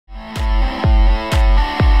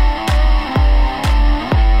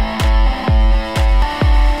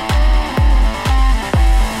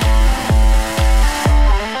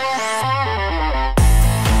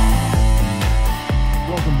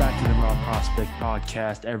Prospect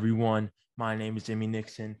Podcast, everyone. My name is Imy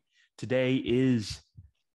Nixon. Today is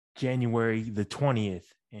January the 20th,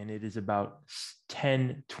 and it is about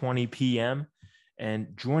 10:20 p.m.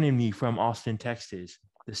 And joining me from Austin, Texas,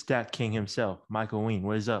 the Stat King himself, Michael Ween.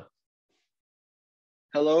 What is up?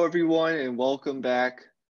 Hello, everyone, and welcome back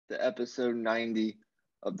to episode 90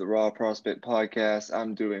 of the Raw Prospect Podcast.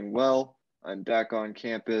 I'm doing well. I'm back on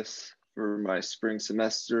campus for my spring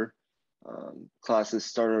semester. Classes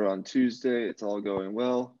started on Tuesday. It's all going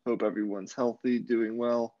well. Hope everyone's healthy, doing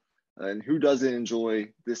well. And who doesn't enjoy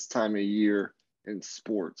this time of year in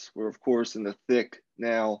sports? We're, of course, in the thick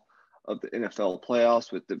now of the NFL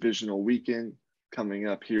playoffs with divisional weekend coming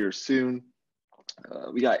up here soon.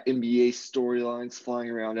 We got NBA storylines flying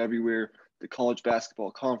around everywhere. The college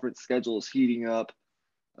basketball conference schedule is heating up.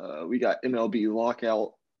 We got MLB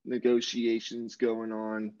lockout negotiations going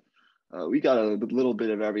on. We got a little bit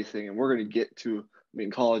of everything, and we're going to get to,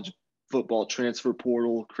 college football transfer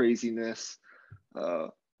portal craziness.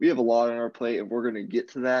 We have a lot on our plate, and we're going to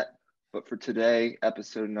get to that. But for today,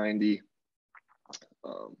 episode 90,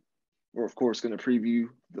 we're, of course, going to preview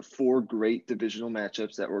the 4 great divisional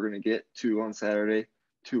matchups that we're going to get, 2 on Saturday,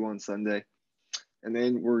 2 on Sunday. And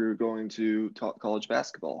then we're going to talk college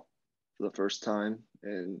basketball for the first time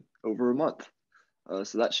in over a month.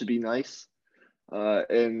 So that should be nice.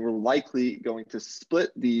 And we're likely going to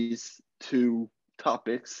split these 2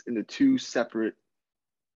 topics into 2 separate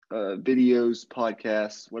videos,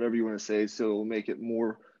 podcasts, whatever you want to say, so it'll make it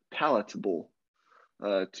more palatable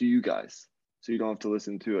to you guys. So you don't have to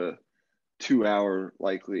listen to a 2-hour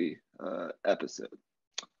likely episode.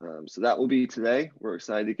 So that will be today. We're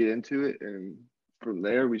excited to get into it. And from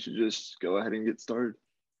there, we should just go ahead and get started.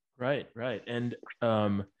 Right. And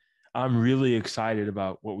I'm really excited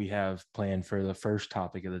about what we have planned for the first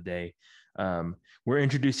topic of the day. We're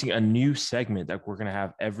introducing a new segment that we're going to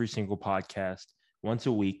have every single podcast once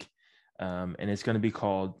a week. And it's going to be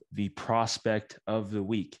called the Prospect of the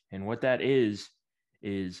Week. And what that is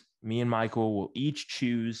me and Michael will each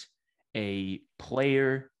choose a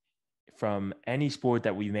player from any sport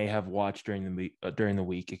that we may have watched during the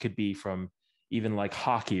week. It could be from even like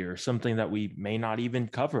hockey or something that we may not even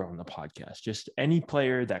cover on the podcast. Just any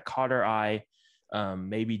player that caught our eye,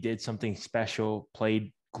 maybe did something special,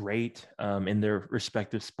 played great in their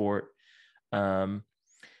respective sport, and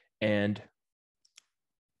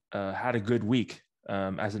had a good week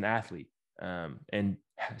as an athlete, and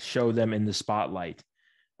show them in the spotlight.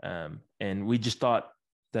 And we just thought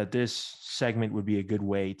that this segment would be a good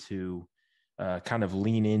way to kind of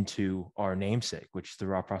lean into our namesake, which is the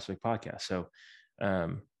Raw Prospect Podcast. So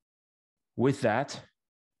with that,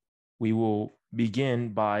 we will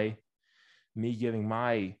begin by me giving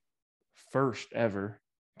my first ever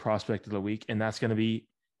prospect of the week, and that's going to be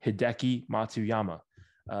Hideki Matsuyama.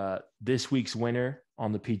 This week's winner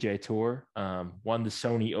on the PGA Tour, won the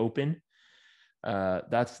Sony Open.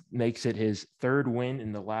 That makes it his 3rd win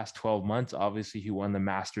in the last 12 months. Obviously, he won the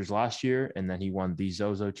Masters last year, and then he won the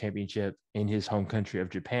Zozo Championship in his home country of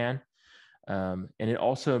Japan. And it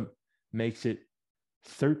also makes it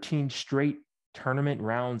 13 straight tournament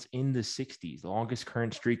rounds in the 60s, the longest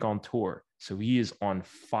current streak on tour. So he is on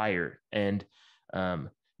fire. And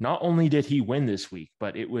not only did he win this week,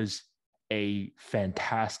 but it was a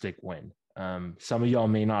fantastic win. Some of y'all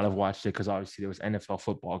may not have watched it because obviously there was NFL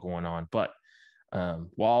football going on, but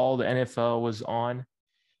while the NFL was on,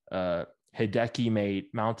 Hideki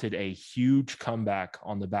mounted a huge comeback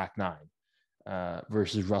on the back 9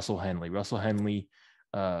 versus Russell Henley. Russell Henley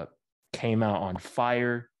came out on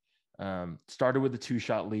fire, started with a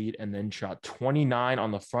 2-shot lead, and then shot 29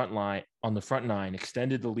 on the front 9,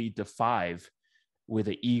 extended the lead to 5 with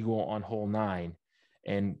an eagle on hole 9,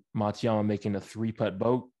 and Matsuyama making a 3-putt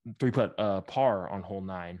par on hole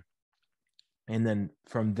 9. And then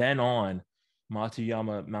from then on,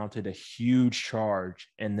 Matsuyama mounted a huge charge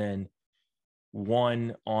and then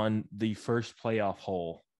won on the first playoff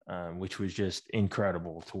hole, which was just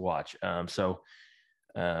incredible to watch. So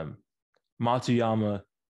Matsuyama,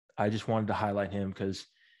 I just wanted to highlight him because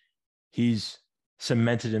he's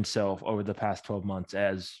cemented himself over the past 12 months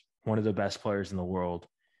as one of the best players in the world.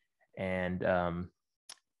 And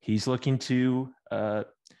he's looking to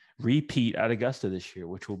repeat at Augusta this year,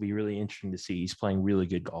 which will be really interesting to see. He's playing really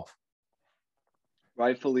good golf.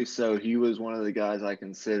 Rightfully so. He was one of the guys I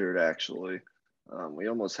considered, actually. We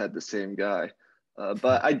almost had the same guy,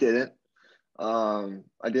 but I didn't. I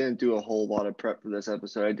didn't do a whole lot of prep for this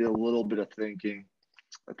episode. I did a little bit of thinking.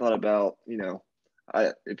 I thought about,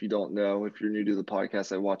 if you don't know, if you're new to the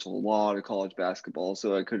podcast, I watch a lot of college basketball,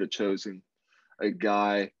 so I could have chosen a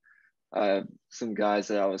guy. I have some guys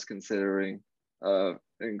that I was considering.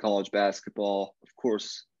 in college basketball. Of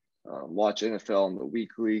course, watch NFL on the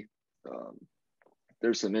weekly.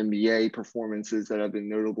 There's some NBA performances that have been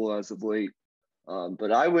notable as of late.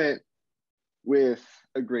 But I went with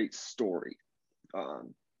a great story.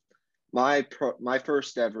 My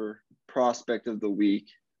first ever prospect of the week.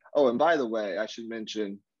 Oh, and by the way, I should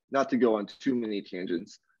mention, not to go on too many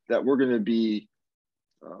tangents, that we're going to be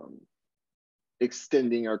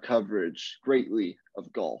extending our coverage greatly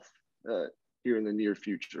of golf here in the near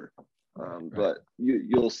future. But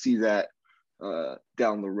you'll see that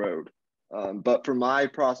down the road. But for my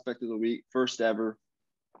prospect of the week, first ever,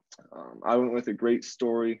 I went with a great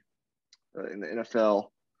story in the NFL,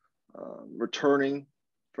 returning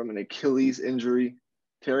from an Achilles injury,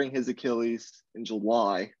 tearing his Achilles in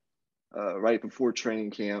July, right before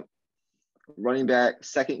training camp. Running back,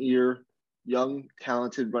 second year, young,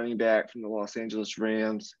 talented running back from the Los Angeles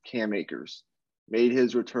Rams, Cam Akers, made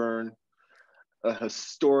his return. A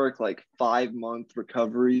historic 5-month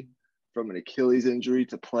recovery from an Achilles injury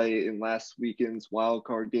to play in last weekend's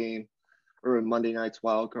wildcard game, or in Monday night's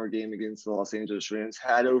wildcard game against the Los Angeles Rams.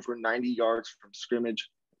 Had over 90 yards from scrimmage.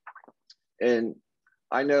 And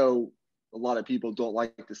I know a lot of people don't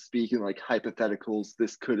like to speak in hypotheticals.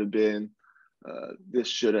 This could have been, this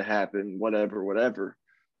should have happened, whatever.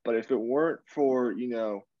 But if it weren't for,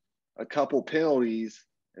 a couple penalties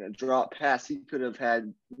and a drop pass, he could have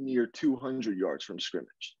had near 200 yards from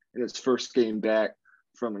scrimmage in his first game back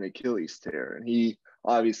from an Achilles tear. And he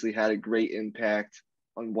obviously had a great impact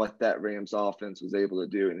on what that Rams offense was able to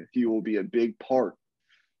do. And he will be a big part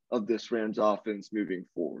of this Rams offense moving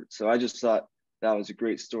forward. So I just thought that was a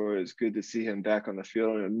great story. It was good to see him back on the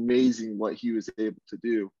field, and amazing what he was able to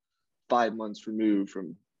do 5 months removed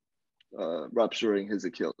from rupturing his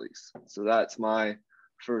Achilles. So that's my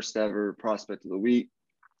first ever prospect of the week.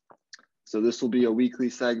 So this will be a weekly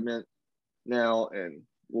segment now, and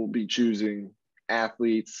we'll be choosing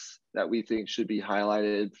athletes that we think should be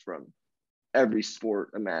highlighted from every sport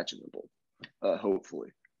imaginable, hopefully,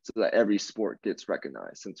 so that every sport gets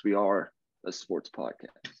recognized, since we are a sports podcast.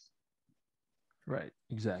 Right,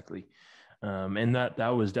 exactly. And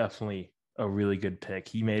that was definitely a really good pick.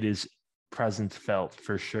 He made his presence felt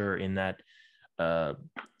for sure in that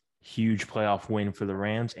huge playoff win for the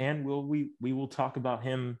Rams. And we will talk about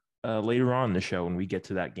him later on in the show when we get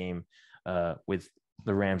to that game with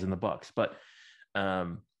the Rams and the Bucks. But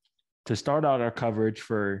to start out our coverage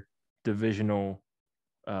for divisional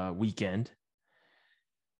weekend,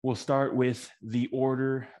 we'll start with the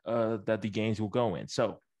order that the games will go in.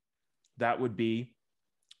 So that would be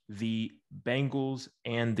the Bengals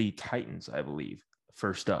and the Titans, I believe,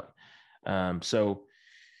 first up. So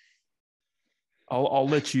I'll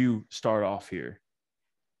let you start off here.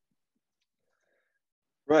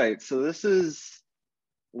 Right. So this is,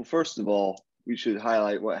 well, first of all, we should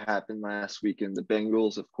highlight what happened last weekend. The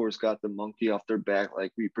Bengals, of course, got the monkey off their back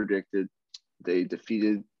like we predicted. They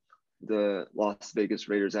defeated the Las Vegas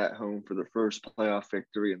Raiders at home for the first playoff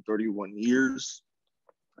victory in 31 years.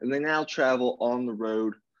 And they now travel on the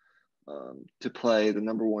road to play the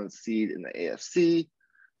number one seed in the AFC,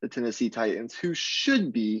 the Tennessee Titans, who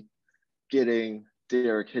should be getting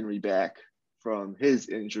Derrick Henry back from his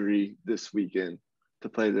injury this weekend to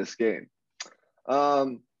play this game.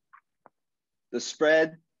 The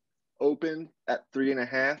spread opened at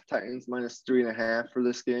 3.5, Titans minus 3.5 for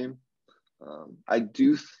this game. I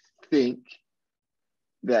do think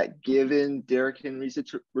that given Derrick Henry's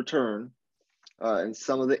return and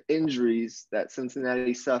some of the injuries that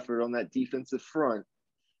Cincinnati suffered on that defensive front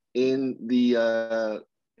in the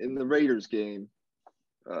Raiders game,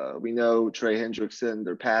 we know Trey Hendrickson,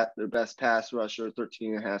 their best pass rusher,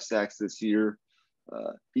 13.5 sacks this year.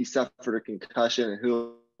 He suffered a concussion, and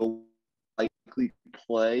he'll likely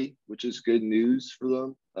play, which is good news for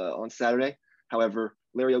them on Saturday. However,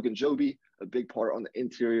 Larry Ogunjobi, a big part on the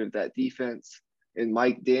interior of that defense, and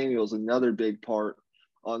Mike Daniels, another big part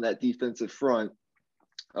on that defensive front,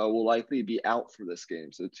 will likely be out for this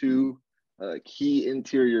game. So two key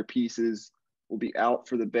interior pieces will be out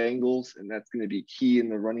for the Bengals, and that's going to be key in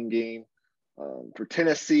the running game. For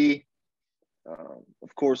Tennessee,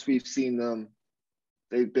 of course, we've seen them.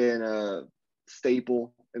 They've been a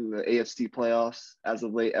staple in the AFC playoffs as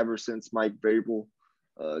of late, ever since Mike Vrabel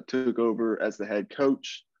took over as the head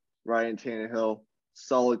coach. Ryan Tannehill,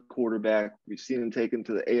 solid quarterback. We've seen him take him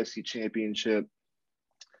to the AFC Championship.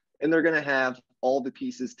 And they're going to have all the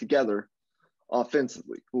pieces together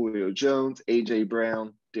offensively. Julio Jones, A.J.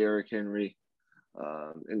 Brown, Derrick Henry.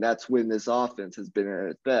 And that's when this offense has been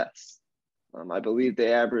at its best. I believe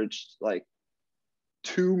they averaged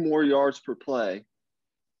 2 more yards per play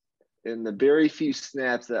in the very few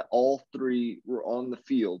snaps that all three were on the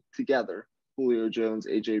field together, Julio Jones,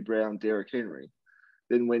 A.J. Brown, Derrick Henry,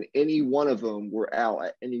 than when any one of them were out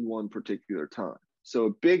at any one particular time. So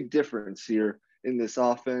a big difference here in this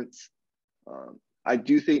offense. I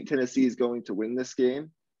do think Tennessee is going to win this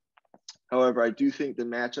game. However, I do think the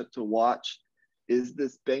matchup to watch is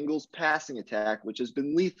this Bengals passing attack, which has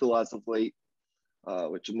been lethal as of late,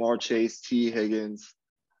 with Jamar Chase, T. Higgins,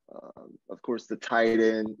 of course, the tight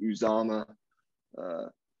end, Uzama,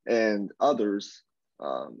 and others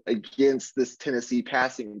against this Tennessee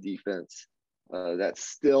passing defense that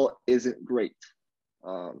still isn't great.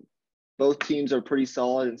 Both teams are pretty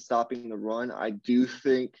solid in stopping the run. I do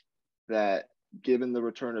think that given the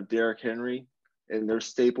return of Derrick Henry and their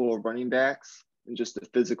staple of running backs and just the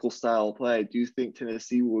physical style of play, I do think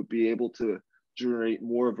Tennessee will be able to generate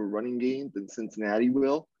more of a running game than Cincinnati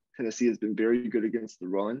will. Tennessee has been very good against the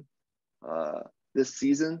run this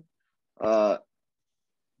season. But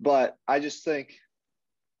I just think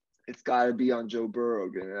it's got to be on Joe Burrow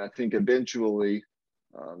again. And I think eventually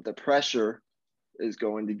the pressure is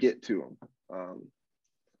going to get to him.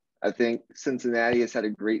 I think Cincinnati has had a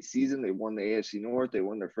great season. They won the AFC North. They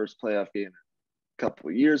won their first playoff game in a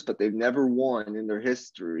couple of years, but they've never won in their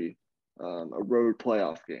history a road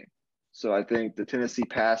playoff game. So I think the Tennessee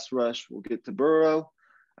pass rush will get to Burrow.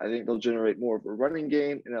 I think they'll generate more of a running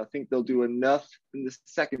game, and I think they'll do enough in the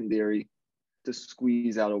secondary to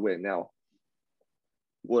squeeze out a win. Now,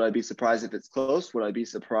 would I be surprised if it's close? Would I be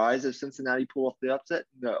surprised if Cincinnati pull off the upset?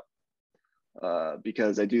 No,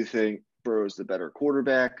 because I do think Burrow's the better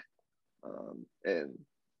quarterback, and,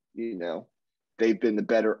 you know, they've been the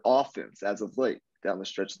better offense as of late down the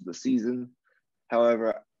stretch of the season.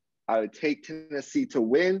 However, I would take Tennessee to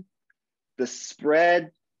win. The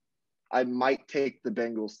spread, I might take the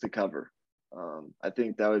Bengals to cover. I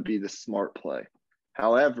think that would be the smart play.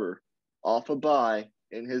 However, off a bye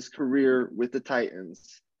in his career with the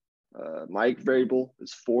Titans, Mike Vrabel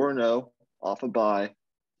is 4-0 off a bye,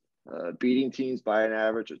 beating teams by an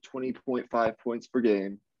average of 20.5 points per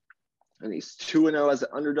game. And he's 2-0 as an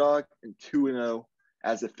underdog and 2-0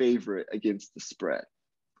 as a favorite against the spread.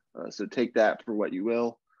 So take that for what you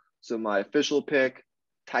will. So my official pick,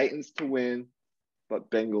 Titans to win,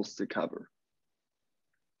 but Bengals to cover.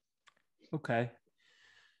 Okay.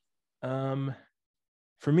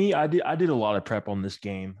 For me, I did a lot of prep on this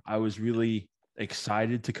game. I was really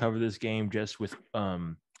excited to cover this game just with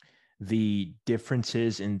the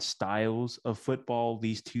differences in styles of football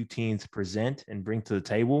these two teams present and bring to the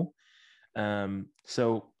table.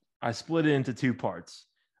 So I split it into two parts.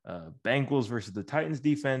 Bengals versus the Titans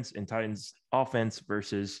defense and Titans offense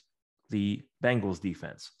versus the Bengals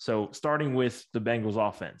defense. So starting with the Bengals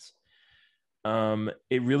offense,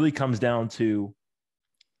 it really comes down to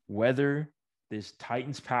whether this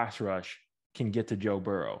Titans pass rush can get to Joe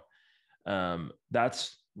Burrow.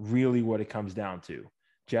 That's really what it comes down to.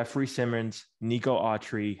 Jeffrey Simmons, Nico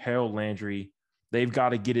Autry, Harold Landry, they've got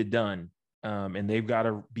to get it done. And they've got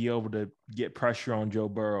to be able to get pressure on Joe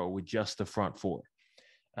Burrow with just the front four.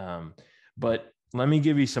 But let me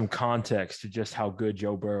give you some context to just how good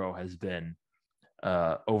Joe Burrow has been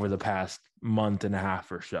over the past month and a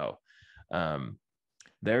half or so.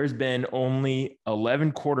 There's been only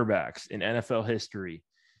 11 quarterbacks in NFL history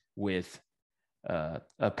with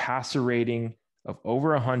a passer rating of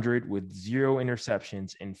over 100 with 0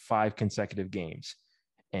 interceptions in 5 consecutive games.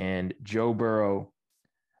 And Joe Burrow,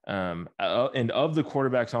 and of the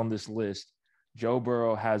quarterbacks on this list, Joe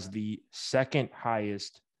Burrow has the second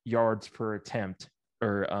highest yards per attempt,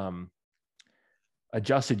 or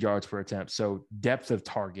adjusted yards per attempt, so depth of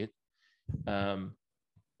target,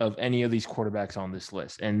 of any of these quarterbacks on this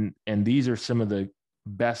list. And these are some of the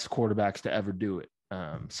best quarterbacks to ever do it.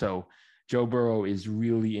 So Joe Burrow is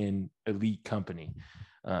really in elite company.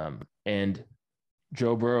 And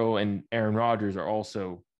Joe Burrow and Aaron Rodgers are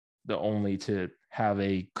also the only to have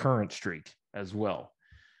a current streak as well.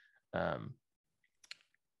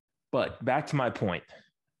 But back to my point,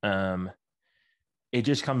 it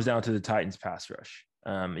just comes down to the Titans pass rush.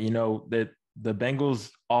 That the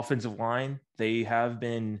Bengals offensive line, they have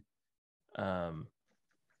been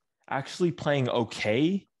actually playing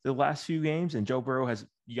okay the last few games. And Joe Burrow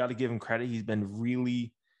you got to give him credit. He's been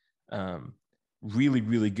really,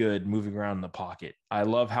 really good moving around in the pocket. I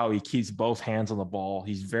love how he keeps both hands on the ball.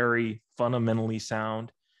 He's very fundamentally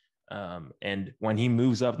sound. And when he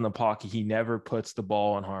moves up in the pocket, he never puts the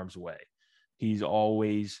ball in harm's way. He's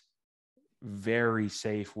always very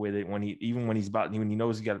safe with it. When he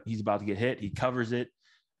knows he's about to get hit, he covers it.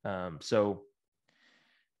 So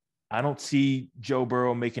I don't see Joe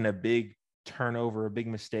Burrow making a big turnover, a big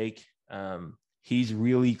mistake. he's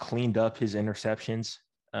really cleaned up his interceptions.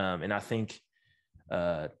 And I think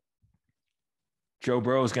Joe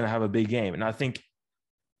Burrow is going to have a big game. And I think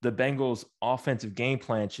the Bengals' offensive game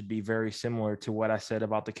plan should be very similar to what I said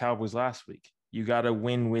about the Cowboys last week. You got to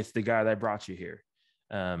win with the guy that brought you here.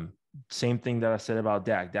 Same thing that I said about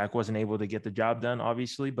Dak. Dak wasn't able to get the job done,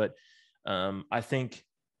 obviously, but I think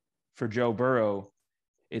for Joe Burrow,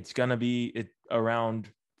 it's going to be around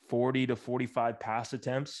 40 to 45 pass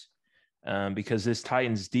attempts because this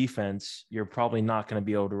Titans defense, you're probably not going to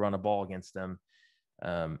be able to run a ball against them.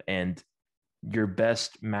 And your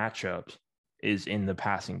best matchup is in the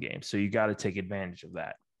passing game. So you got to take advantage of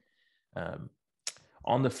that.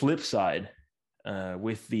 On the flip side,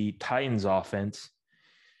 with the Titans offense,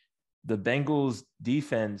 the Bengals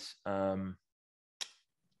defense,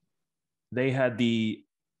 they had the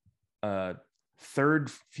third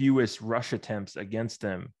fewest rush attempts against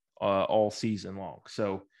them all season long.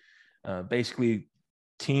 So basically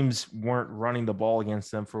teams weren't running the ball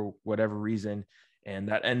against them for whatever reason. And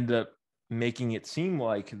that ended up making it seem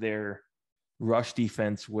like their rush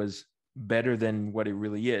defense was better than what it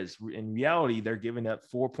really is. In reality, they're giving up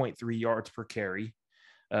 4.3 yards per carry,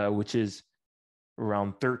 which is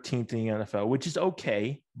around 13th in the NFL, which is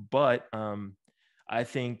okay. But I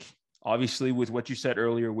think obviously with what you said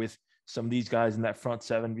earlier, with some of these guys in that front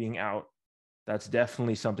seven being out, that's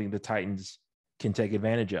definitely something the Titans can take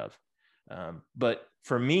advantage of. But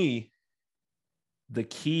for me, the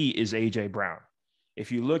key is A.J. Brown.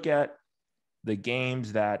 If you look at the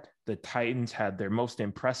games that the Titans had their most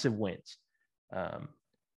impressive wins,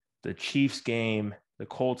 the Chiefs game, the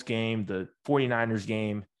Colts game, the 49ers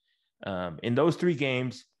game, in those three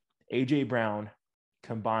games, A.J. Brown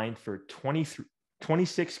combined for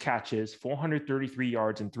 26 catches, 433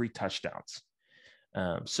 yards, and 3 touchdowns.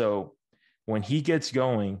 So when he gets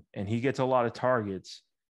going and he gets a lot of targets,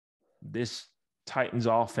 this Titans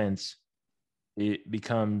offense, it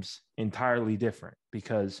becomes entirely different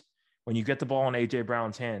because when you get the ball in A.J.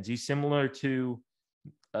 Brown's hands, he's similar to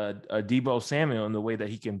a Deebo Samuel in the way that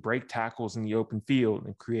he can break tackles in the open field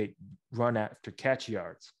and create run after catch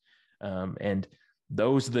yards. And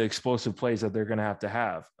those are the explosive plays that they're going to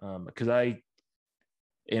have because I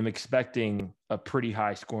am expecting a pretty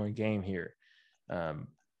high scoring game here.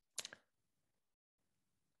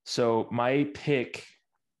 So my pick,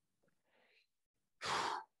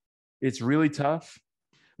 it's really tough,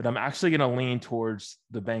 but I'm actually going to lean towards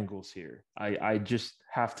the Bengals here. I just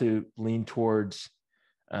have to lean towards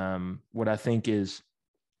what I think is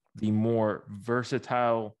the more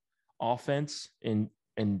versatile offense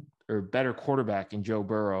or better quarterback in Joe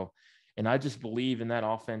Burrow. And I just believe in that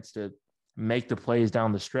offense to make the plays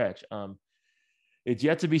down the stretch. It's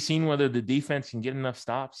yet to be seen whether the defense can get enough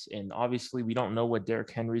stops. And obviously we don't know what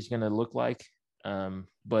Derrick Henry's going to look like.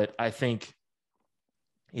 But I think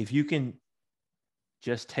if you can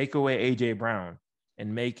just take away A.J. Brown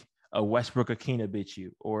and make a Westbrook Akina beat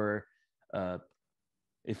you, or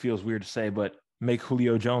it feels weird to say, but make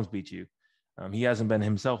Julio Jones beat you. He hasn't been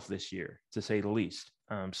himself this year, to say the least.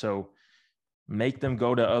 So make them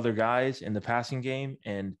go to other guys in the passing game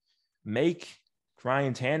and make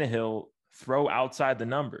Ryan Tannehill throw outside the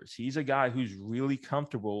numbers. He's a guy who's really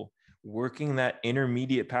comfortable working that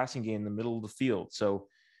intermediate passing game in the middle of the field. So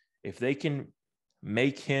if they can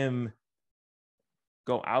make him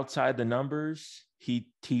go outside the numbers, he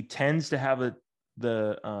tends to have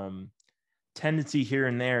the tendency here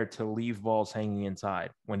and there to leave balls hanging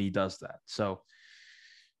inside when he does that. So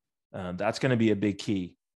that's going to be a big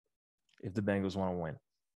key if the Bengals want to win.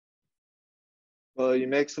 Well, you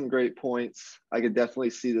make some great points. I could definitely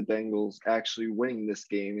see the Bengals actually winning this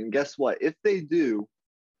game. And guess what? If they do,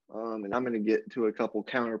 and I'm going to get to a couple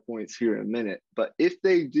counterpoints here in a minute, but if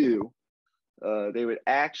they do, they would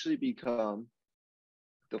actually become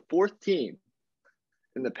the 4th team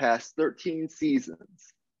in the past 13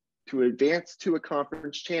 seasons to advance to a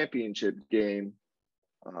conference championship game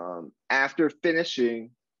after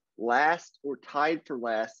finishing last or tied for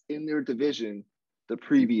last in their division the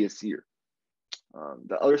previous year.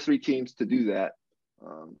 The other 3 teams to do that,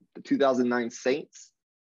 the 2009 Saints,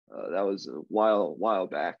 that was a while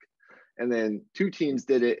back, and then 2 teams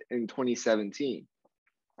did it in 2017,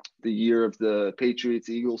 the year of the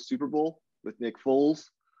Patriots-Eagles Super Bowl with Nick Foles.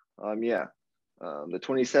 The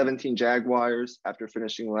 2017 Jaguars, after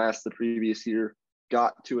finishing last the previous year,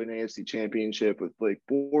 got to an AFC championship with Blake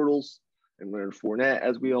Bortles and Leonard Fournette,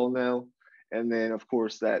 as we all know. And then, of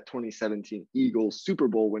course, that 2017 Eagles Super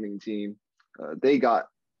Bowl winning team, they got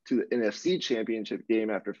to the NFC championship game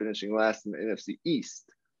after finishing last in the NFC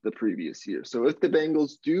East the previous year. So if the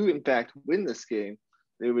Bengals do, in fact, win this game,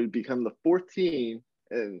 they would become the 4th team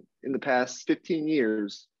in the past 15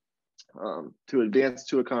 years to advance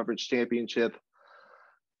to a conference championship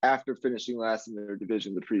after finishing last in their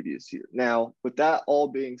division the previous year. Now, with that all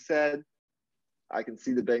being said, I can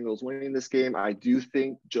see the Bengals winning this game. I do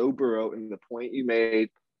think Joe Burrow, and the point you made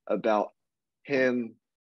about him,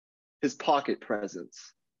 his pocket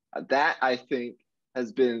presence, that I think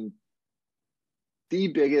has been the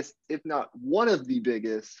biggest, if not one of the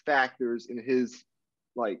biggest factors in his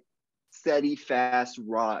like steady, fast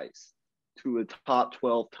rise to a top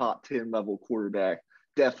 12, top 10 level quarterback,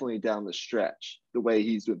 definitely down the stretch, the way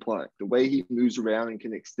he's been playing, the way he moves around and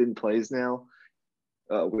can extend plays now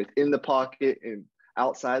within the pocket and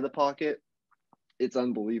outside the pocket, it's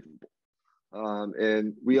unbelievable.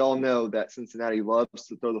 And we all know that Cincinnati loves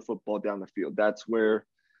to throw the football down the field. That's where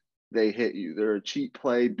they hit you. They're a cheap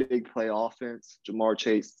play, big play offense. Jamar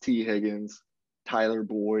Chase, T. Higgins, Tyler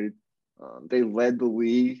Boyd. They led the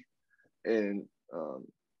league in,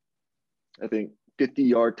 I think,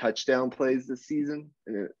 50-yard touchdown plays this season,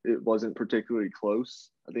 and it wasn't particularly close.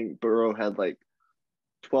 I think Burrow had like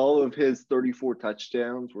 12 of his 34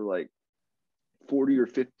 touchdowns were like 40 or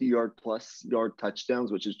 50-yard plus yard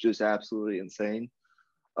touchdowns, which is just absolutely insane.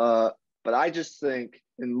 But I just think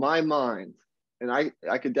in my mind, and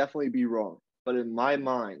I could definitely be wrong, but in my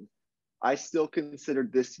mind, I still consider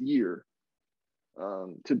this year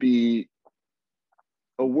to be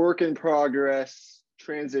a work in progress,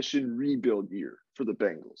 transition, rebuild year for the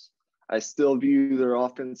Bengals. I still view their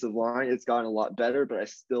offensive line. It's gotten a lot better, but I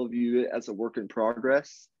still view it as a work in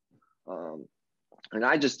progress. And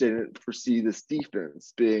I just didn't foresee this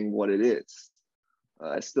defense being what it is.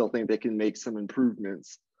 I still think they can make some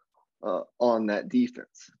improvements on that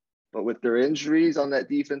defense. But with their injuries on that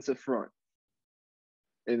defensive front,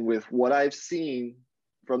 and with what I've seen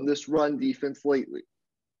from this run defense lately,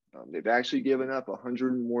 they've actually given up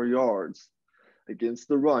 100 more yards against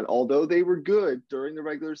the run. Although they were good during the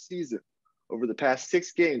regular season, over the past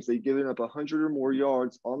 6 games, they've given up 100 or more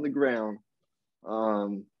yards on the ground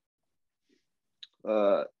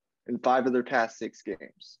in 5 of their past 6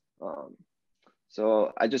 games.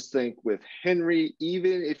 So I just think with Henry,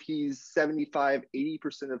 even if he's 75,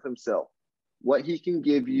 80% of himself, what he can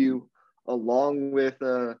give you along with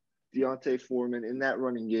Deontay Foreman in that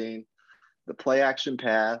running game, the play action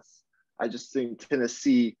pass, I just think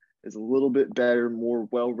Tennessee is a little bit better, more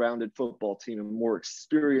well-rounded football team, a more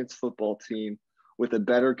experienced football team with a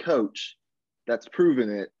better coach that's proven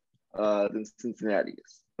it than Cincinnati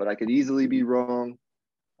is. But I could easily be wrong.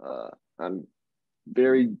 I'm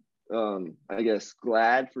very, I guess,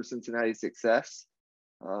 glad for Cincinnati's success.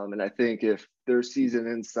 And I think if their season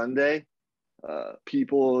ends Sunday,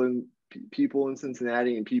 people in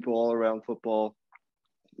Cincinnati and people all around football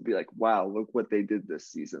will be like, wow, look what they did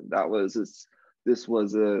this season. This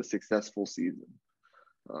was a successful season.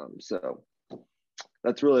 So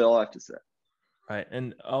that's really all I have to say. Right.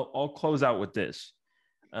 And I'll close out with this.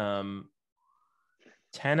 10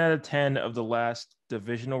 out of 10 of the last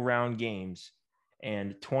divisional round games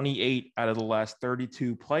and 28 out of the last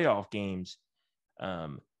 32 playoff games,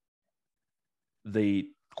 the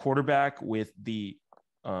quarterback with the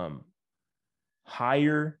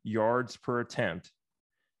higher yards per attempt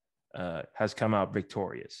has come out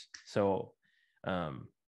victorious. So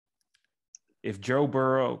if Joe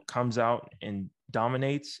Burrow comes out and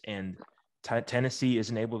dominates and Tennessee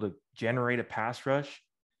isn't able to generate a pass rush,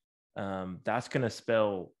 that's going to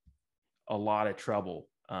spell a lot of trouble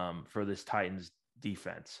for this Titans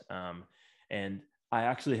defense. And I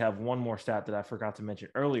actually have one more stat that I forgot to mention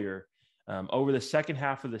earlier. Over the second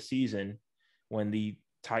half of the season, when the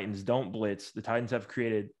Titans don't blitz, the Titans have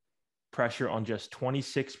created pressure on just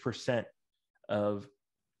 26% of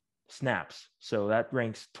snaps. So that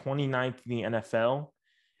ranks 29th in the NFL,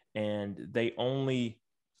 and they only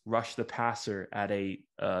rush the passer at a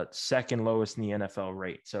second lowest in the NFL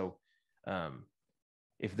rate. So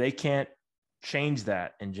if they can't change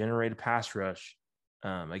that and generate a pass rush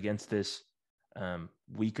against this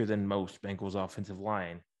weaker than most Bengals offensive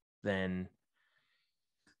line, then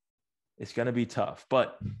it's going to be tough.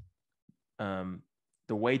 But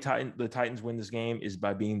the way the Titans win this game is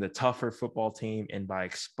by being the tougher football team and by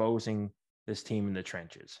exposing this team in the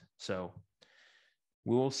trenches. So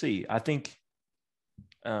we will see. I think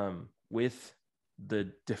with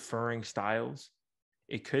the differing styles,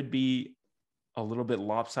 it could be a little bit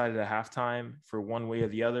lopsided at halftime for one way or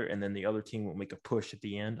the other, and then the other team will make a push at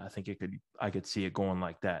the end. I could see it going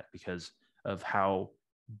like that because of how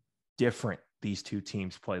different these two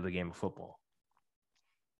teams play the game of football.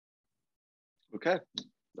 Okay.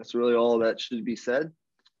 That's really all that should be said.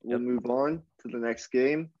 We'll move on to the next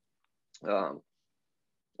game.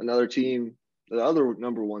 Another team the other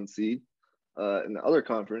number one seed in the other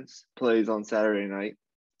conference, plays on Saturday night.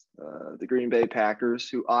 The Green Bay Packers,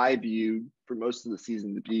 who I viewed for most of the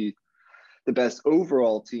season to be the best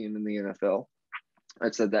overall team in the NFL.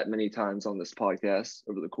 I've said that many times on this podcast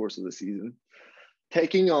over the course of the season.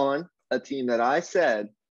 Taking on a team that I said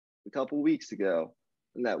a couple weeks ago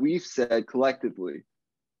and that we've said collectively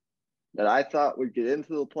that I thought would get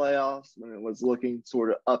into the playoffs when it was looking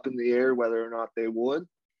sort of up in the air whether or not they would.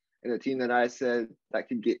 And a team that I said that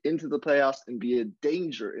could get into the playoffs and be a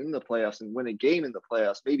danger in the playoffs and win a game in the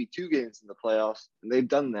playoffs, maybe 2 games in the playoffs. And they've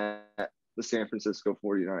done that, the San Francisco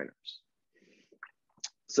 49ers.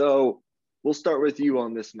 So we'll start with you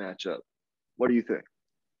on this matchup. What do you think?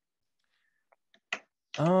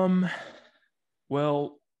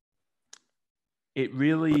 Well, it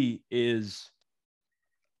really is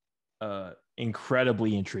an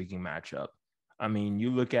incredibly intriguing matchup. I mean,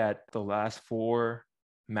 you look at the last 4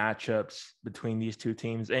 matchups between these two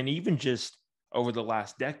teams, and even just over the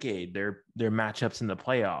last decade, their matchups in the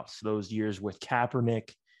playoffs, those years with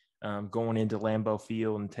Kaepernick going into Lambeau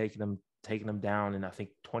Field and taking them down in, I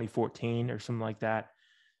think, 2014 or something like that.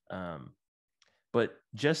 But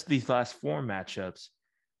just these last 4 matchups,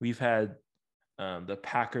 we've had the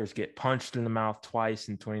Packers get punched in the mouth twice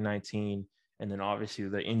in 2019. And then obviously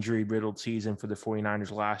the injury-riddled season for the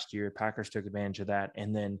 49ers last year. Packers took advantage of that.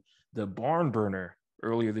 And then the barn burner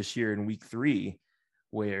earlier this year in week 3,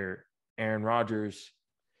 where Aaron Rodgers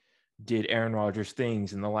did Aaron Rodgers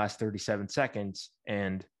things in the last 37 seconds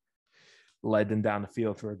and led them down the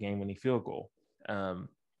field for a game-winning field goal.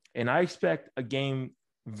 And I expect a game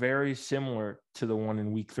very similar to the one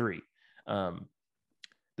in week 3.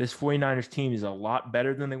 This 49ers team is a lot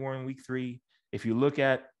better than they were in week 3. If you look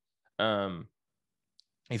at,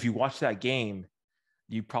 if you watch that game,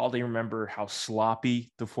 you probably remember how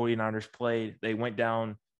sloppy the 49ers played. They went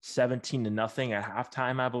down 17-0 at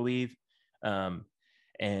halftime, I believe.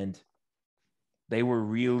 And they were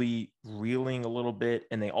really reeling a little bit.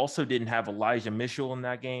 And they also didn't have Elijah Mitchell in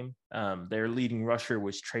that game. Their leading rusher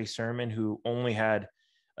was Trey Sermon, who only had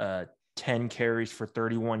 10 carries for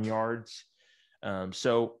 31 yards.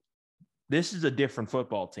 So this is a different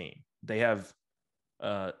football team. They have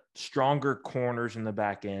stronger corners in the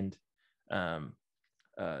back end.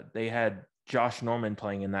 They had Josh Norman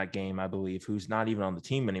playing in that game, I believe, who's not even on the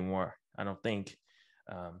team anymore, I don't think.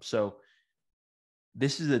 So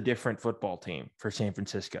this is a different football team for San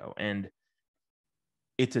Francisco. And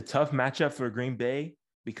it's a tough matchup for Green Bay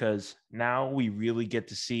because now we really get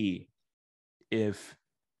to see if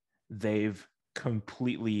they've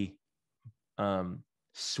completely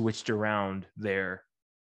switched around their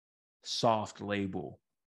soft label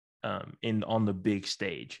on the big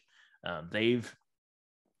stage. They've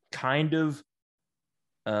kind of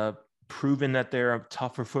proven that they're a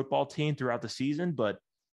tougher football team throughout the season, but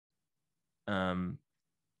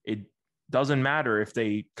it doesn't matter if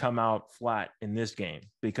they come out flat in this game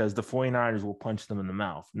because the 49ers will punch them in the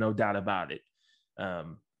mouth, no doubt about it.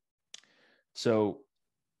 So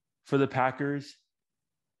for the Packers,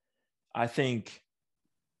 I think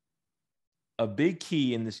a big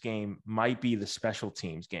key in this game might be the special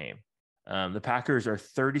teams game. The Packers are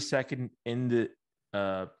 32nd in the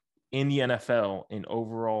NFL in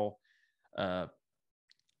overall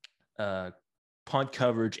punt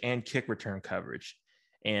coverage and kick return coverage.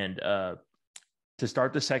 And to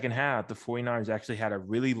start the second half, the 49ers actually had a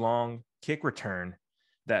really long kick return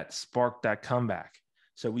that sparked that comeback.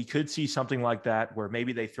 So we could see something like that where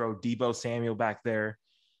maybe they throw Deebo Samuel back there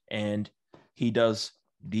and he does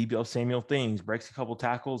Deebo Samuel things, breaks a couple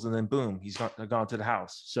tackles, and then boom, he's gone to the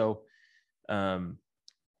house. So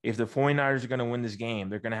if the 49ers are going to win this game,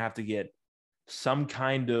 they're going to have to get some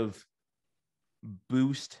kind of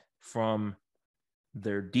boost from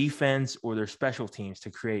their defense or their special teams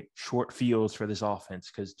to create short fields for this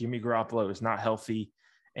offense because Jimmy Garoppolo is not healthy,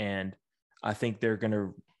 and I think they're going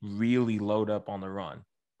to really load up on the run.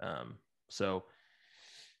 So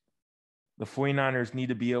the 49ers need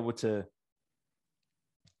to be able to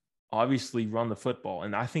obviously run the football,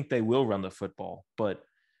 and I think they will run the football, but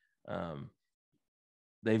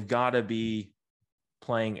they've got to be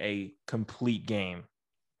playing a complete game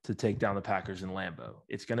to take down the Packers in Lambeau.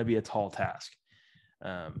 It's going to be a tall task.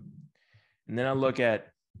 And then I look at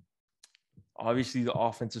obviously the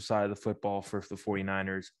offensive side of the football for the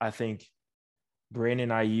 49ers. I think Brandon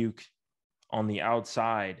Ayuk on the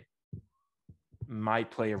outside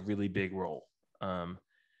might play a really big role.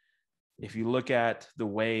 If you look at the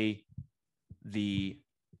way the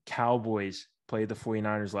Cowboys played the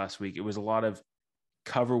 49ers last week, it was a lot of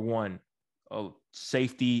cover one,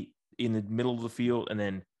 safety in the middle of the field, and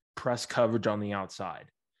then press coverage on the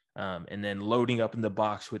outside. and then loading up in the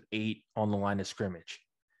box with 8 on the line of scrimmage.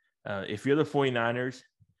 If you're the 49ers,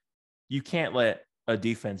 you can't let a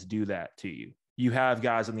defense do that to you. You have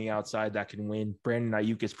guys on the outside that can win. Brandon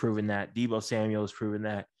Ayuk has proven that. Deebo Samuel has proven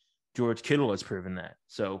that. George Kittle has proven that.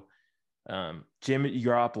 So Jimmy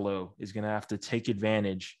Garoppolo is going to have to take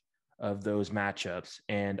advantage of those matchups.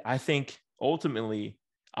 And I think ultimately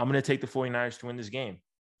I'm going to take the 49ers to win this game.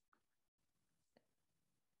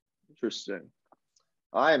 Interesting.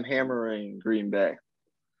 I am hammering Green Bay.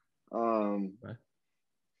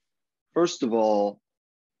 First of all,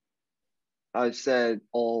 I've said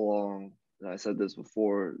all along, and I said this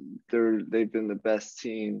before, they've been the best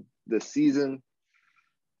team this season.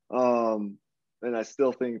 And I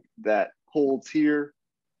still think that holds here.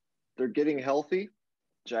 They're getting healthy.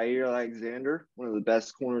 Jair Alexander, one of the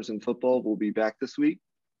best corners in football, will be back this week,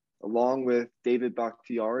 along with David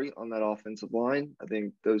Bakhtiari on that offensive line. I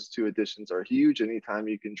think those two additions are huge. Anytime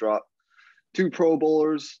you can drop 2 Pro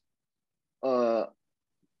Bowlers onto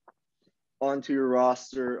your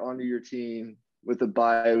roster, onto your team with a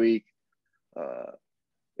bye week,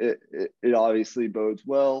 it obviously bodes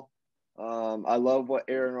well. I love what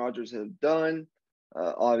Aaron Rodgers has done.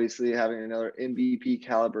 Obviously, having another MVP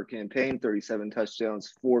caliber campaign, 37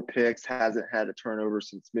 touchdowns, 4 picks, hasn't had a turnover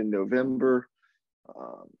since mid-November.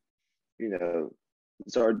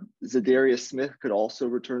 Zadarius Smith could also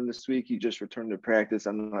return this week. He just returned to practice.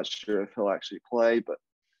 I'm not sure if he'll actually play, but,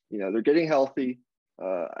 they're getting healthy.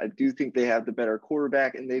 I do think they have the better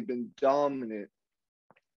quarterback, and they've been dominant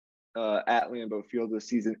at Lambeau Field this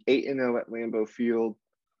season, 8-0 at Lambeau Field.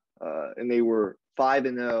 And they were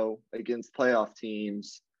 5-0 against playoff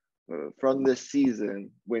teams from this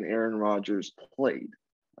season when Aaron Rodgers played.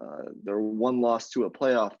 Their one loss to a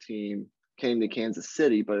playoff team came to Kansas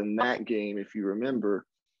City, but in that game, if you remember,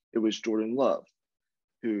 it was Jordan Love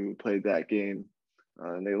who played that game,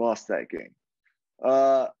 and they lost that game.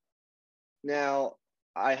 Now,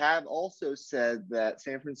 I have also said that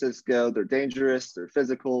San Francisco, they're dangerous, they're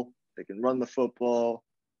physical, they can run the football.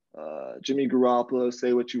 Jimmy Garoppolo,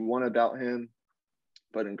 say what you want about him,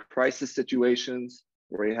 but in crisis situations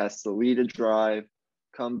where he has to lead a drive,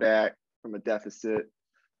 come back from a deficit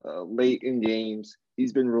late in games,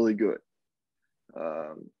 he's been really good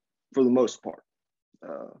for the most part.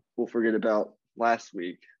 We'll forget about last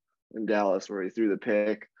week in Dallas where he threw the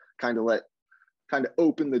pick, kind of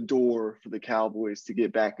opened the door for the Cowboys to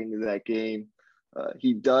get back into that game.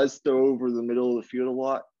 He does throw over the middle of the field a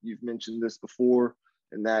lot. You've mentioned this before,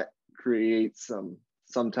 and that creates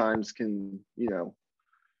sometimes can,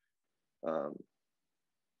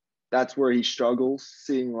 that's where he struggles,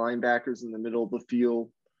 seeing linebackers in the middle of the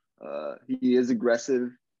field. He is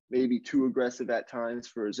aggressive, maybe too aggressive at times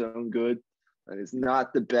for his own good. And is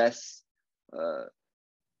not the best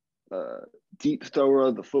deep thrower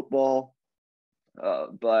of the football,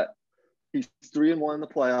 but he's 3-1 in the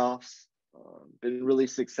playoffs, been really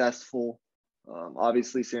successful.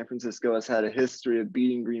 Obviously, San Francisco has had a history of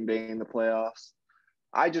beating Green Bay in the playoffs.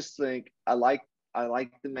 I just think I like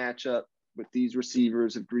the matchup with these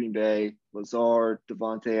receivers of Green Bay, Lazard,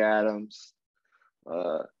 Devontae Adams,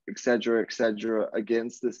 et cetera,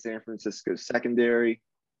 against the San Francisco secondary.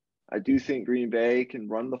 I do think Green Bay can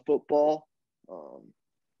run the football,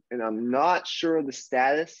 and I'm not sure of the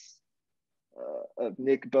status of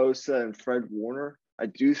Nick Bosa and Fred Warner. I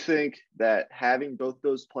do think that having both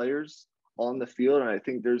those players on the field, and I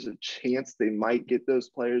think there's a chance they might get those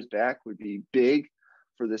players back, would be big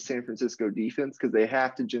for the San Francisco defense because they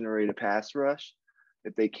have to generate a pass rush.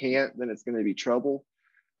 If they can't, then it's going to be trouble.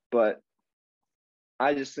 But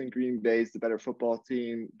I just think Green Bay is the better football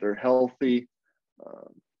team. They're healthy.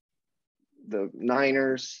 The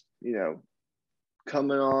Niners,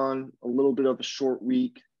 coming on a little bit of a short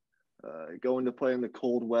week, going to play in the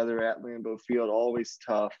cold weather at Lambeau Field, always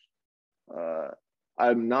tough.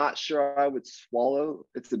 I'm not sure I would swallow.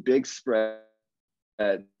 It's a big spread.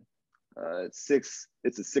 It's a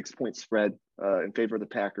 6-point spread in favor of the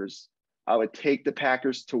Packers. I would take the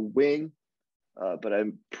Packers to win, but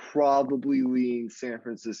I'm probably leaning San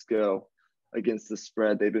Francisco against the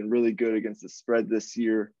spread. They've been really good against the spread this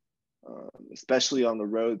year, especially on the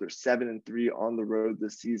road. They're 7-3 on the road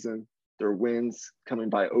this season. Their wins coming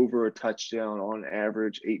by over a touchdown on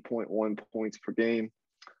average, 8.1 points per game.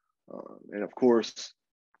 And of course,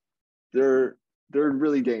 they're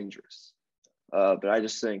really dangerous. But I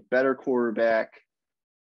just think better quarterback,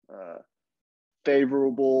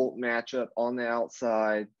 favorable matchup on the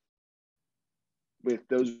outside with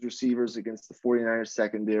those receivers against the 49ers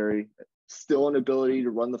secondary, still an ability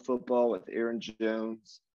to run the football with Aaron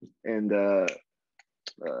Jones and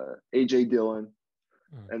A.J. Dillon,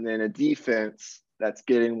 and then a defense that's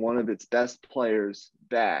getting one of its best players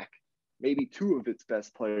back, maybe two of its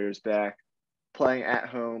best players back, playing at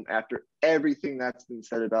home after everything that's been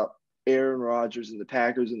said about Aaron Rodgers and the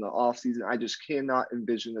Packers in the offseason. I just cannot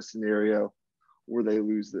envision a scenario where they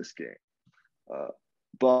lose this game.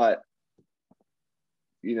 But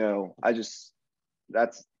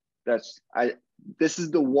this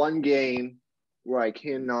is the one game where I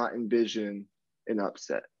cannot envision an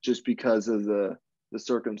upset just because of the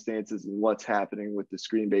circumstances and what's happening with this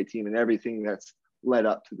Green Bay team and everything that's led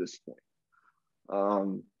up to this point.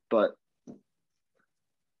 But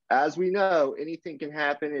as we know, anything can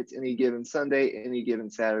happen. It's any given Sunday, any given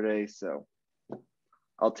Saturday. So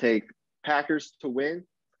I'll take Packers to win,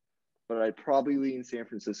 but I'd probably lean San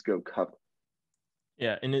Francisco cover.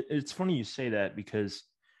 Yeah, and it's funny you say that because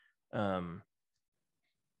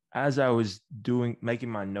as I was making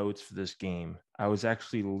my notes for this game, I was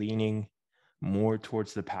actually leaning more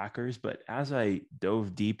towards the Packers. But as I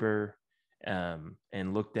dove deeper and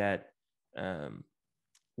looked at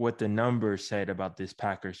what the numbers said about this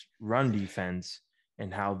Packers run defense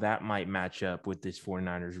and how that might match up with this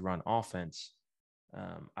 49ers run offense,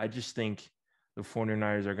 I just think the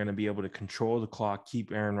 49ers are going to be able to control the clock,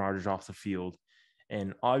 keep Aaron Rodgers off the field.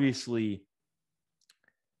 And obviously,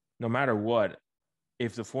 no matter what,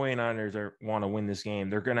 if the 49ers want to win this game,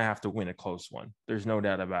 they're going to have to win a close one. There's no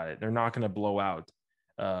doubt about it. They're not going to blow out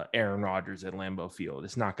Aaron Rodgers at Lambeau Field.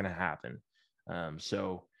 It's not going to happen.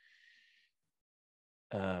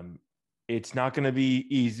 It's not going to be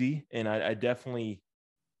easy. And I definitely,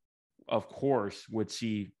 of course, would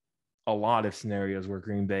see a lot of scenarios where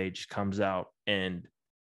Green Bay just comes out and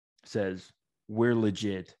says, we're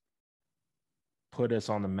legit, put us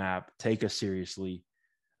on the map, take us seriously,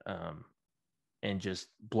 and just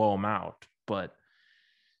blow them out. But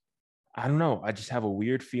I don't know. I just have a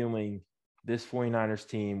weird feeling this 49ers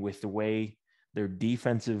team, with the way their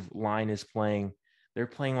defensive line is playing, they're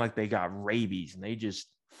playing like they got rabies and they just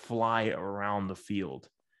fly around the field.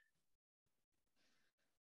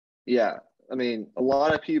 Yeah. I mean, a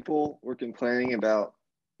lot of people were complaining about,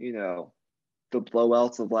 the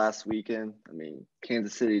blowouts of last weekend. I mean,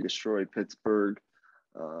 Kansas City destroyed Pittsburgh.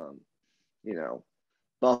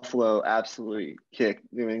 Buffalo absolutely kicked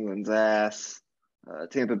New England's ass.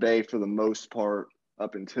 Tampa Bay, for the most part,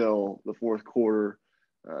 up until the fourth quarter,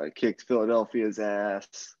 kicked Philadelphia's ass.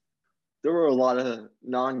 There were a lot of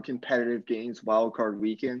non-competitive games wild card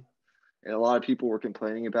weekend, and a lot of people were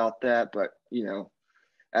complaining about that. But,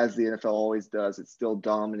 as the NFL always does, it still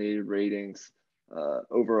dominated ratings.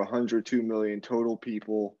 Over 102 million total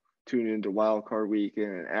people tuned into wild card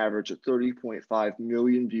weekend, an average of 30.5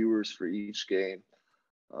 million viewers for each game.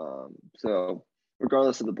 So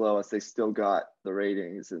regardless of the blowouts, they still got the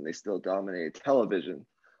ratings and they still dominated television.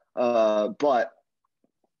 But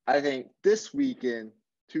I think this weekend,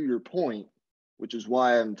 to your point, which is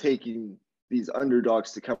why I'm taking these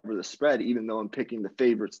underdogs to cover the spread, even though I'm picking the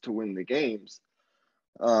favorites to win the games,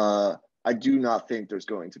 I do not think there's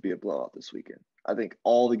going to be a blowout this weekend. I think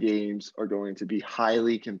all the games are going to be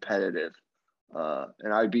highly competitive.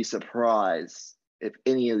 And I'd be surprised if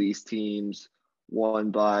any of these teams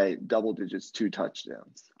won by double digits, 2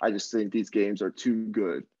 touchdowns. I just think these games are too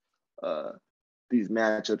good. These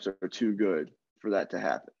matchups are too good for that to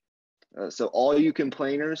happen. So all you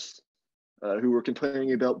complainers who were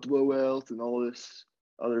complaining about blowouts and all this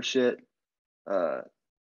other shit,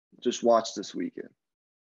 just watch this weekend.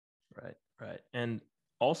 Right. And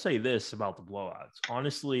I'll say this about the blowouts.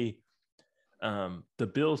 Honestly, the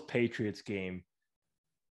Bills-Patriots game,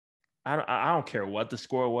 I don't care what the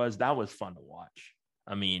score was. That was fun to watch.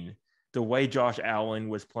 I mean, the way Josh Allen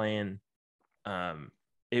was playing,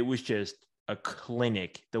 it was just a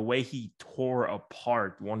clinic. The way he tore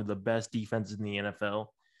apart one of the best defenses in the NFL.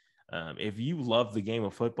 If you love the game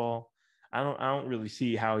of football, I don't really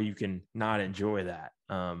see how you can not enjoy that.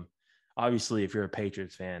 Obviously, if you're a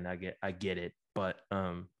Patriots fan, I get it. But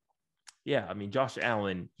yeah, I mean, Josh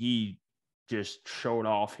Allen, he just showed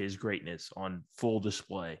off his greatness on full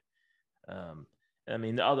display. I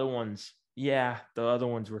mean, the other ones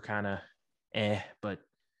were kind of but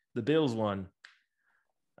the Bills one,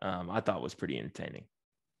 I thought was pretty entertaining.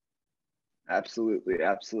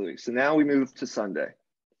 Absolutely. So now we move to Sunday.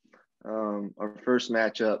 Our first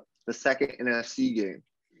matchup, the second NFC game.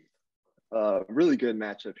 Really good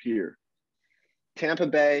matchup here. Tampa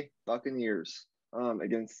Bay Buccaneers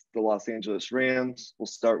against the Los Angeles Rams. We'll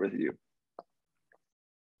start with you.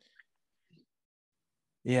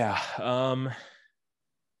 Yeah.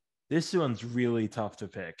 This one's really tough to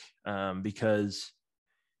pick because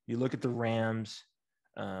you look at the Rams,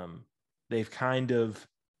 they've kind of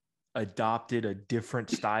adopted a different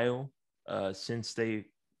style since they've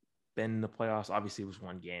been in the playoffs. Obviously, it was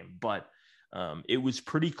one game, but it was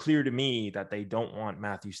pretty clear to me that they don't want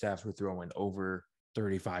Matthew Stafford throwing over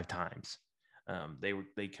 35 times.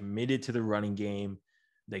 They committed to the running game.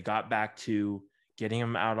 They got back to getting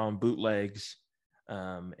him out on bootlegs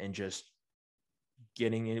and just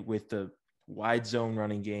getting it with the wide zone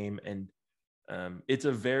running game. And it's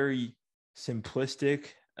a very simplistic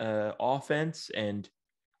offense. And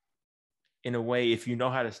in a way, if you know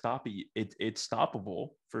how to stop it, it's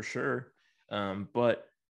stoppable for sure. But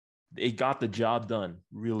it got the job done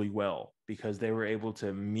really well because they were able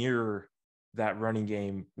to mirror that running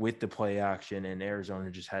game with the play action, and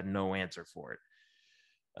Arizona just had no answer for it.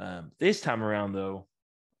 This time around, though,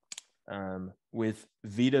 with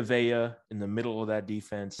Vita Vea in the middle of that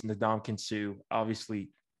defense, Ndamukong Suh,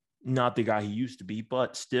 obviously not the guy he used to be,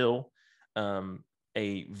 but still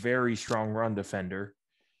a very strong run defender.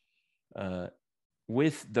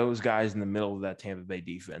 With those guys in the middle of that Tampa Bay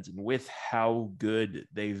defense and with how good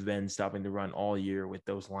they've been stopping the run all year with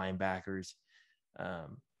those linebackers,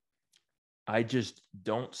 I just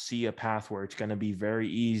don't see a path where it's going to be very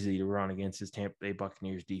easy to run against this Tampa Bay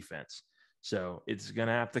Buccaneers defense. So it's going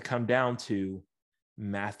to have to come down to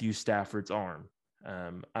Matthew Stafford's arm.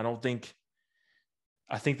 I think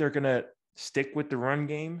they're going to stick with the run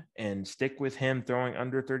game and stick with him throwing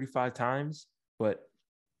under 35 times, but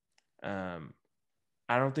I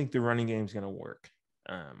don't think the running game is going to work.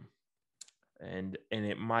 And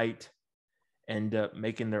it might end up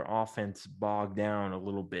making their offense bog down a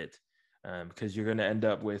little bit because you're going to end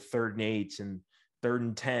up with 3rd and 8s and 3rd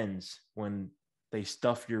and 10s when they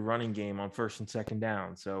stuff your running game on 1st and 2nd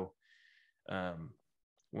down. So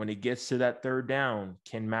when it gets to that 3rd down,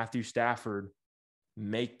 can Matthew Stafford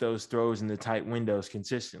make those throws in the tight windows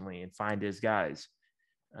consistently and find his guys?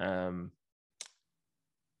 I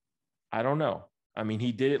don't know. I mean,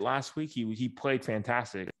 he did it last week. He played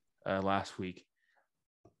fantastic last week.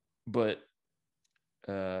 But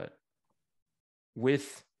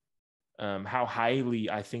with how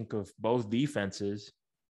highly I think of both defenses,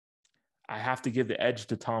 I have to give the edge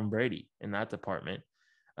to Tom Brady in that department.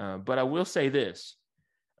 But I will say this.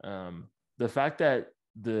 The fact that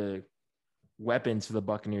the weapons for the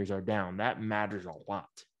Buccaneers are down, that matters a lot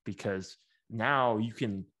because now you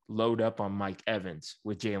can load up on Mike Evans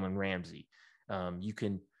with Jalen Ramsey. You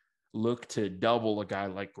can look to double a guy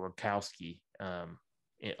like Gronkowski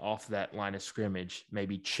off that line of scrimmage,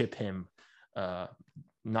 maybe chip him,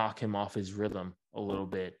 knock him off his rhythm a little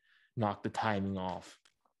bit, knock the timing off.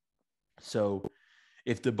 So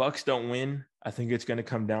if the Bucs don't win, I think it's going to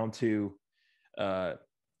come down to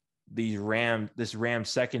this Rams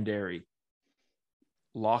secondary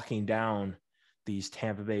locking down these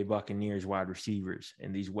Tampa Bay Buccaneers wide receivers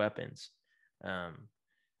and these weapons.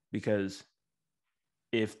 Because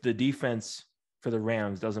if the defense for the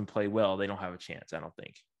Rams doesn't play well, they don't have a chance, I don't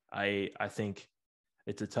think. I think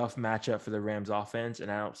it's a tough matchup for the Rams offense,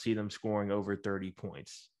 and I don't see them scoring over 30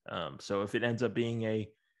 points. So if it ends up being a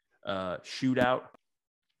shootout,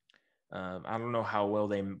 I don't know how well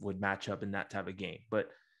they would match up in that type of game. But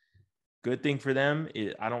good thing for them,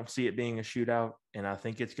 I don't see it being a shootout, and I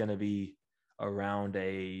think it's going to be around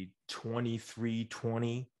a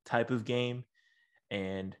 23-20 type of game.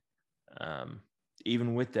 And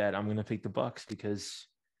even with that, I'm going to pick the Bucs because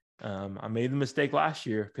I made the mistake last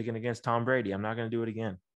year picking against Tom Brady. I'm not going to do it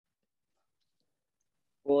again.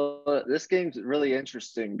 Well, this game's really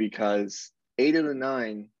interesting because 8 of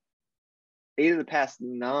the past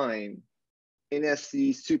 9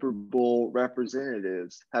 NFC Super Bowl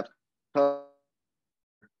representatives have come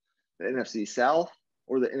the NFC South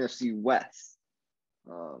or the NFC West.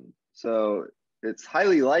 So it's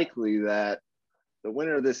highly likely that the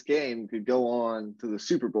winner of this game could go on to the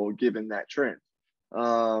Super Bowl given that trend.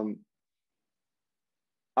 I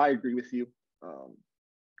agree with you.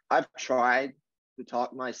 I've tried to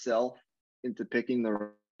talk myself into picking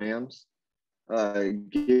the Rams,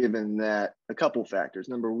 given that a couple factors.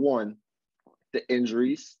 Number one, the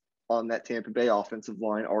injuries on that Tampa Bay offensive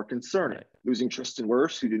line are concerning. Right. Losing Tristan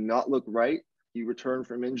Wirfs, who did not look right. He returned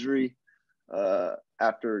from injury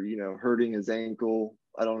after, hurting his ankle.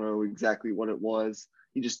 I don't know exactly what it was.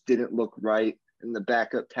 He just didn't look right. And the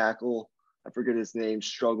backup tackle, I forget his name,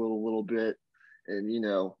 struggled a little bit. And,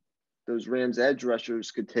 those Rams edge rushers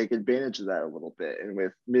could take advantage of that a little bit. And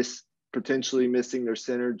with potentially missing their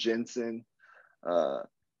center, Jensen,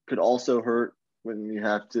 could also hurt when you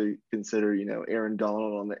have to consider, Aaron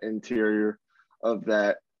Donald on the interior of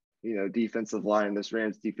that, defensive line, this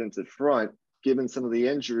Rams defensive front. Given some of the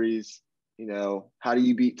injuries, how do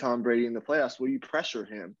you beat Tom Brady in the playoffs? Well, you pressure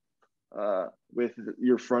him with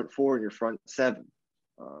your front 4 and your front 7.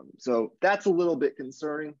 So that's a little bit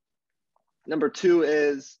concerning. Number two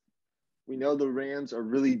is we know the Rams are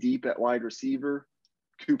really deep at wide receiver.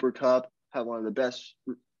 Cooper Kupp had one of the best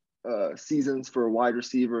seasons for a wide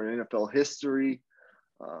receiver in NFL history.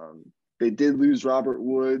 They did lose Robert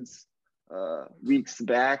Woods weeks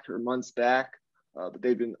back or months back, but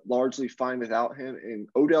they've been largely fine without him. And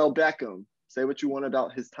Odell Beckham, say what you want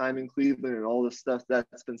about his time in Cleveland and all the stuff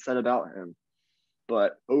that's been said about him,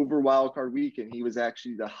 but over wildcard weekend, he was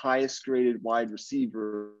actually the highest graded wide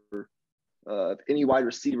receiver of any wide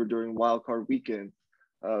receiver during wildcard weekend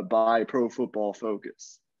by Pro Football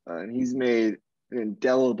Focus. And he's made an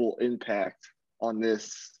indelible impact on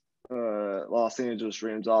this Los Angeles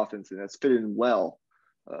Rams offense, and that's fit in well,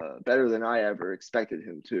 better than I ever expected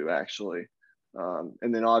him to, actually.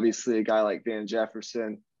 And then obviously a guy like Van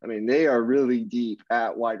Jefferson. I mean, they are really deep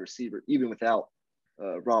at wide receiver, even without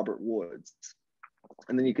Robert Woods.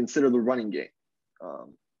 And then you consider the running game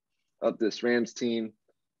of this Rams team,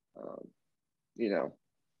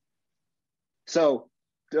 So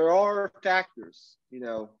there are factors,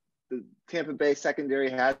 the Tampa Bay secondary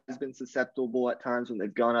has been susceptible at times when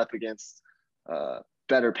they've gone up against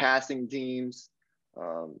better passing teams.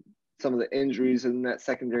 Some of the injuries in that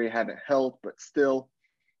secondary haven't helped, but still,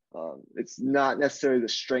 it's not necessarily the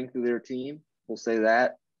strength of their team. We'll say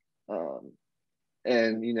that.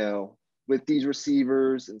 And, with these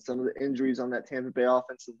receivers and some of the injuries on that Tampa Bay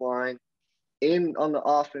offensive line and on the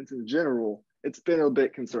offense in general, it's been a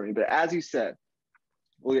bit concerning. But as you said,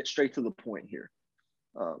 we'll get straight to the point here.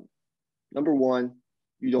 Number one,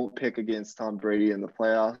 you don't pick against Tom Brady in the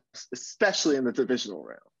playoffs, especially in the divisional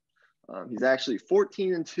round. He's actually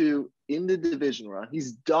 14-2 in the divisional round.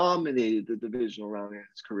 He's dominated the divisional round in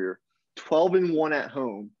his career, 12-1 at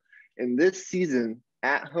home. And this season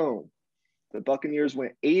at home, the Buccaneers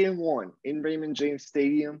went 8-1 in Raymond James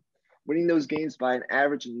Stadium, winning those games by an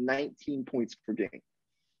average of 19 points per game.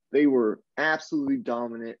 They were absolutely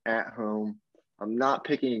dominant at home. I'm not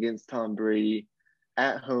picking against Tom Brady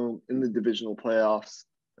at home in the divisional playoffs,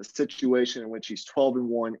 a situation in which he's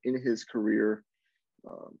 12-1 in his career.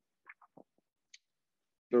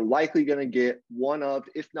 They're likely going to get one of,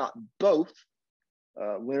 if not both,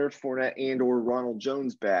 Leonard Fournette and or Ronald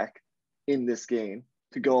Jones back in this game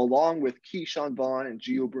to go along with Keyshawn Vaughn and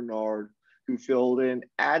Gio Bernard, who filled in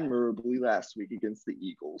admirably last week against the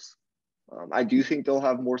Eagles. I do think they'll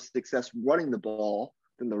have more success running the ball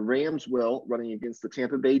than the Rams will running against the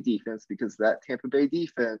Tampa Bay defense, because that Tampa Bay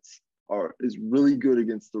defense is really good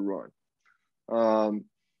against the run.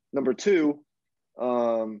 Number two,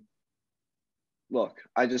 look,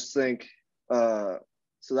 I just think so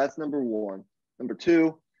that's number one. Number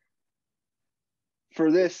two,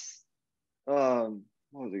 for this, what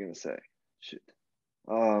was I going to say? Shit.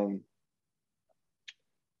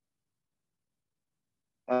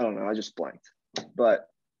 I don't know. I just blanked. But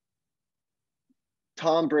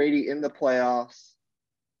Tom Brady in the playoffs,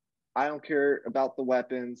 I don't care about the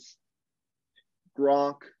weapons.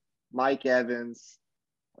 Gronk, Mike Evans.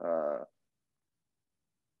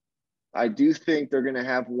 I do think they're going to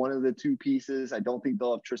have one of the two pieces. I don't think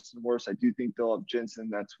they'll have Tristan Wirfs. I do think they'll have Jensen.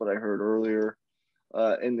 That's what I heard earlier.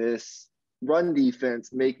 In this run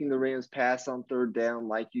defense, making the Rams pass on third down,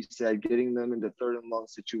 like you said, getting them into third and long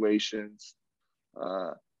situations.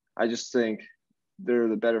 I just think they're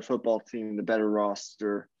the better football team, the better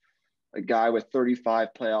roster. A guy with 35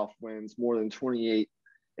 playoff wins, more than 28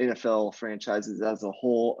 NFL franchises as a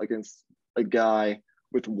whole, against a guy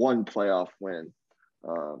with one playoff win.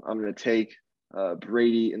 I'm going to take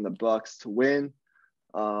Brady and the Bucs to win.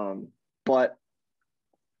 But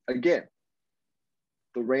again,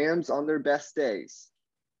 the Rams on their best days,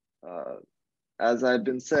 as I've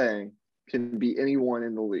been saying, can be anyone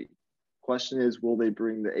in the league. Question is, will they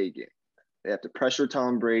bring the A game? They have to pressure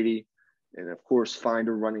Tom Brady and, of course, find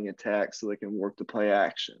a running attack so they can work the play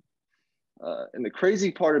action. And the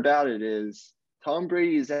crazy part about it is Tom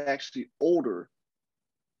Brady is actually older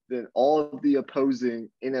than all of the opposing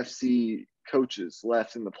NFC coaches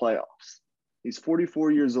left in the playoffs. He's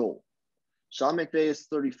 44 years old. Sean McVay is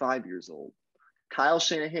 35 years old. Kyle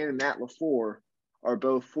Shanahan and Matt LaFleur are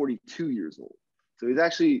both 42 years old. So he's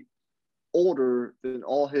actually older than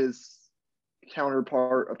all his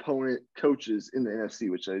counterpart opponent coaches in the NFC,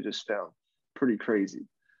 which I just found pretty crazy,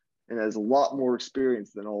 and has a lot more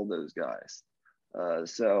experience than all those guys.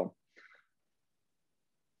 So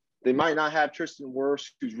they might not have Tristan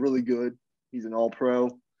Wirfs, who's really good. He's an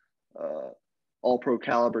all-pro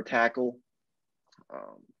caliber tackle,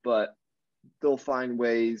 but they'll find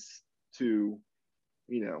ways to,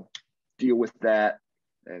 deal with that.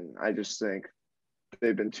 And I just think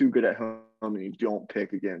they've been too good at home, and you don't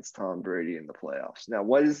pick against Tom Brady in the playoffs. Now,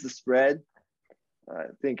 what is the spread? I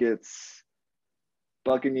think it's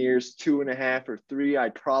Buccaneers 2.5 or 3.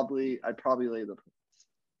 I'd probably lay the points.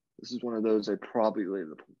 This is one of those I'd probably lay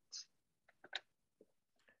the points.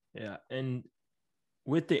 Yeah, and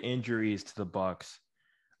with the injuries to the Bucs,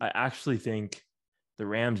 I actually think the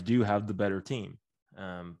Rams do have the better team.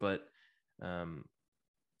 But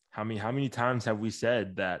how many times have we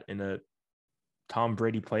said that in a Tom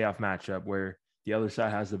Brady playoff matchup where the other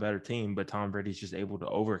side has the better team, but Tom Brady's just able to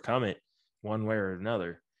overcome it one way or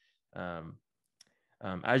another?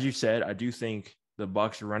 As you said, I do think the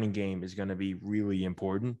Bucs running game is going to be really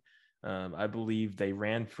important. I believe they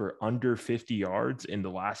ran for under 50 yards in the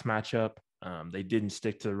last matchup. They didn't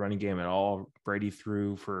stick to the running game at all. Brady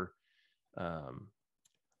threw for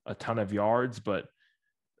a ton of yards, but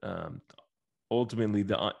ultimately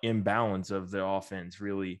the imbalance of the offense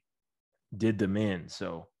really did them in.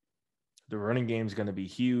 So the running game is going to be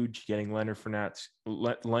huge. Getting Leonard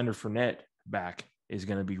Fournette back is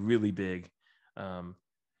going to be really big.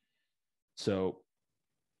 So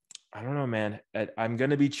I don't know, man. I'm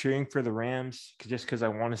going to be cheering for the Rams just because I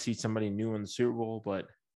want to see somebody new in the Super Bowl. But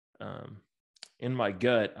in my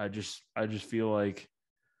gut, I just feel like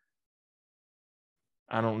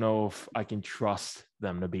I don't know if I can trust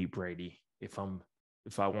them to beat Brady if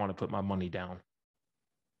I want to put my money down.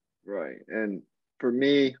 Right. And for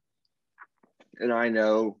me, and I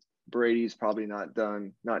know Brady's probably not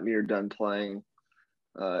near done playing,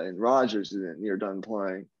 and Rodgers isn't near done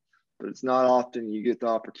playing, but it's not often you get the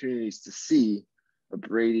opportunities to see a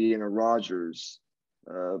Brady and a Rodgers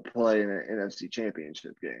play in an NFC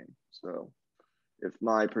championship game. So if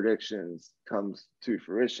my predictions comes to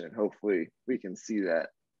fruition, hopefully we can see that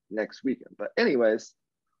next weekend. But anyways,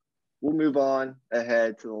 we'll move on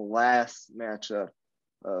ahead to the last matchup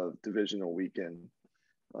of divisional weekend.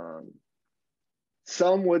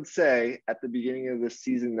 Some would say at the beginning of the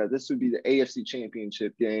season that this would be the AFC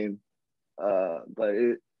championship game, but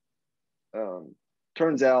it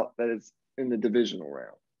turns out that it's in the divisional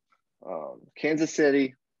round. Kansas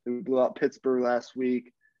City, who blew out Pittsburgh last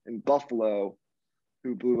week, and Buffalo,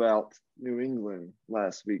 who blew out New England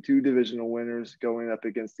last week. Two divisional winners going up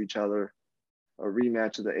against each other, a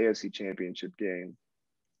rematch of the AFC championship game.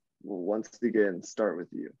 We'll once again start with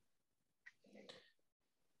you.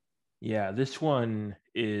 Yeah, this one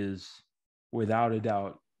is without a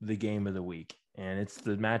doubt the game of the week. And it's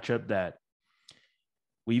the matchup that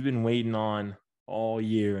we've been waiting on all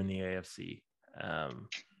year in the AFC.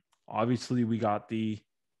 Obviously, we got the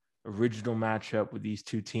original matchup with these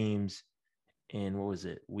two teams in, what was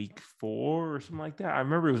it, week 4 or something like that? I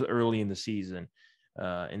remember it was early in the season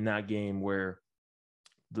in that game where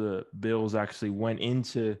the Bills actually went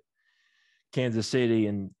into Kansas City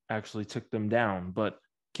and actually took them down. But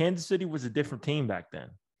Kansas City was a different team back then,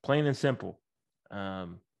 plain and simple.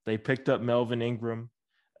 They picked up Melvin Ingram.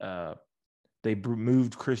 They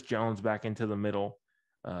moved Chris Jones back into the middle.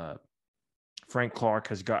 Frank Clark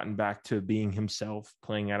has gotten back to being himself,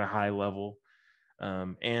 playing at a high level.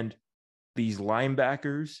 And these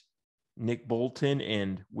linebackers, Nick Bolton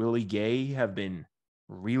and Willie Gay, have been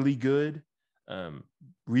really good,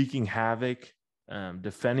 wreaking havoc,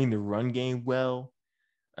 defending the run game well,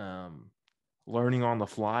 learning on the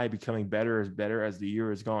fly, becoming better as the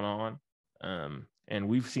year has gone on. And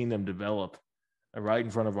we've seen them develop right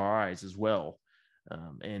in front of our eyes as well.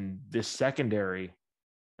 And this secondary,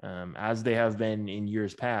 as they have been in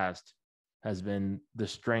years past, has been the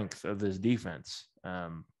strength of this defense.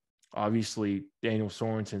 Obviously, Daniel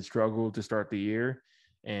Sorensen struggled to start the year,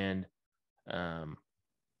 and I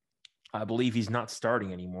believe he's not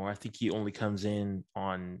starting anymore. I think he only comes in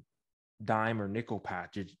on dime or nickel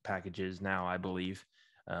packages now, I believe.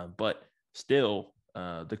 But still,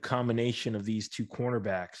 the combination of these two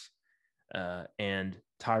cornerbacks and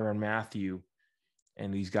Tyrann Mathieu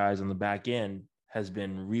and these guys on the back end has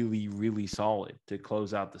been really, really solid to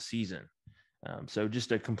close out the season. So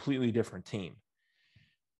just a completely different team.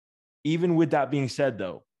 Even with that being said,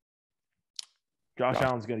 though, Josh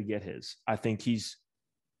Allen's going to get his. I think he's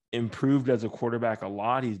improved as a quarterback a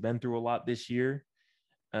lot. He's been through a lot this year.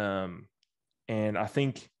 And I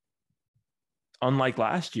think, unlike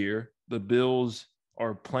last year, the Bills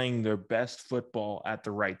are playing their best football at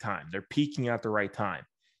the right time. They're peaking at the right time.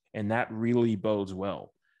 And that really bodes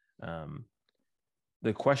well.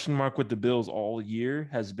 The question mark with the Bills all year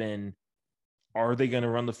has been, are they going to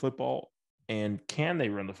run the football? And can they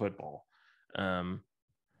run the football?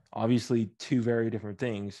 Obviously, two very different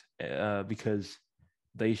things because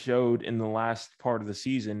they showed in the last part of the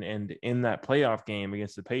season and in that playoff game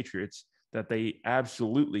against the Patriots that they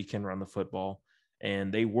absolutely can run the football.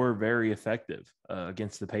 and they were very effective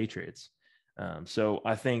against the Patriots. So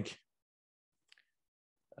I think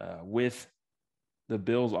with the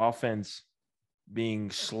Bills' offense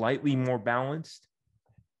being slightly more balanced,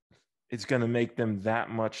 it's going to make them that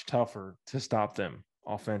much tougher to stop them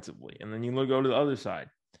offensively. And then you go to the other side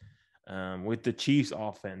with the Chiefs'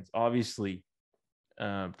 offense. Obviously,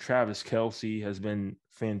 Travis Kelce has been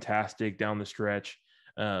fantastic down the stretch.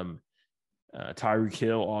 Tyreek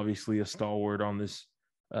Hill, obviously a stalwart on this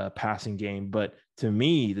passing game. But to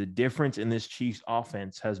me, the difference in this Chiefs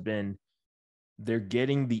offense has been they're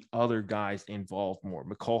getting the other guys involved more.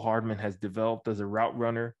 McCole Hardman has developed as a route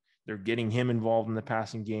runner. They're getting him involved in the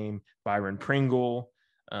passing game. Byron Pringle.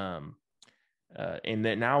 And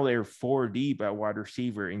that now they're 4 deep at wide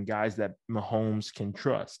receiver and guys that Mahomes can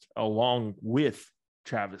trust, along with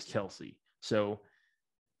Travis Kelce. So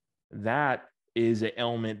that is an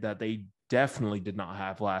element that they definitely did not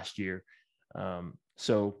have last year.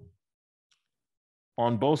 So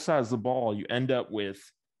on both sides of the ball, you end up with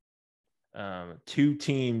two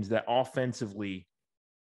teams that offensively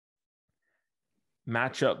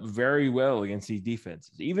match up very well against these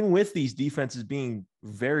defenses. Even with these defenses being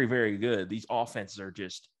very, very good, these offenses are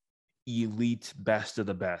just elite, best of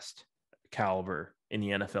the best caliber in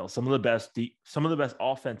the NFL. Some of the best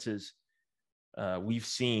offenses we've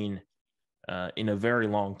seen in a very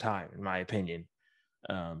long time, in my opinion.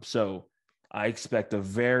 So I expect a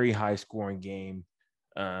very high scoring game,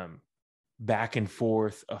 back and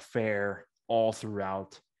forth affair all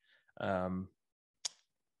throughout.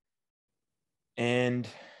 And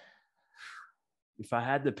if I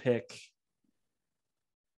had to pick,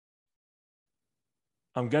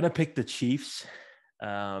 I'm going to pick the Chiefs.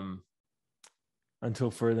 Until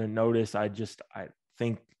further notice, I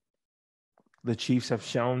think the Chiefs have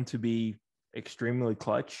shown to be extremely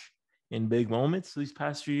clutch in big moments these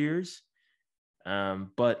past few years.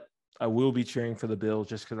 But I will be cheering for the Bills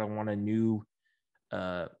just because I want a new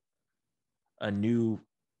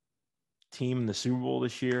team in the Super Bowl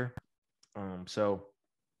this year. So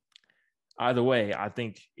either way, I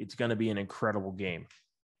think it's going to be an incredible game.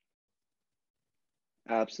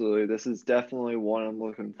 Absolutely. This is definitely one I'm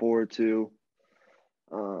looking forward to.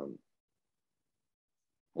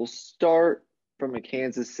 We'll start from a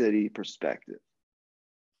Kansas City perspective.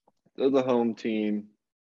 They're the home team.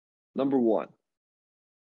 Number one,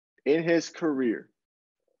 in his career,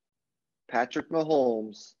 Patrick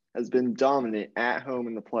Mahomes has been dominant at home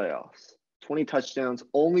in the playoffs. 20 touchdowns,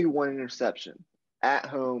 only 1 interception at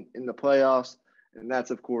home in the playoffs. And that's,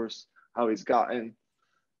 of course, how he's gotten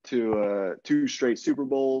to 2 straight Super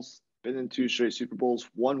Bowls, been in 2 straight Super Bowls,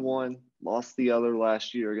 won 1, lost the other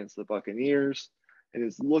last year against the Buccaneers, and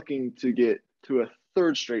is looking to get to a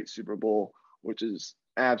 3rd straight Super Bowl, which is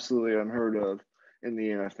absolutely unheard of in the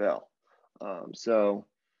NFL.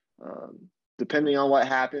 Depending on what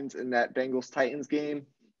happens in that Bengals-Titans game,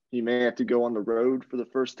 he may have to go on the road for the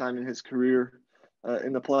first time in his career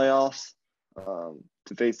in the playoffs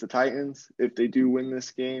to face the Titans if they do win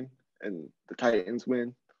this game and the Titans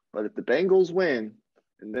win. But if the Bengals win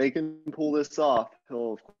and they can pull this off,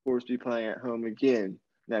 he'll, of course, be playing at home again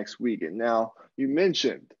next week. And now, you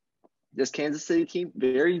mentioned this Kansas City team,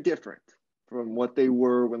 very different from what they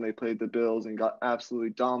were when they played the Bills and got absolutely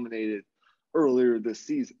dominated earlier this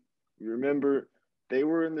season. You remember they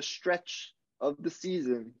were in the stretch of the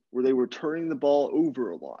season where they were turning the ball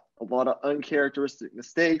over a lot of uncharacteristic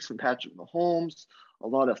mistakes from Patrick Mahomes, a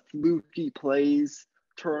lot of fluky plays,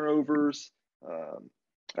 turnovers.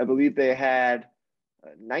 I believe they had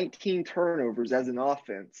 19 turnovers as an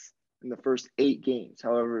offense in the first 8 games.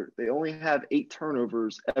 However, they only have 8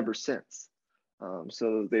 turnovers ever since.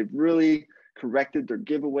 So they've really corrected their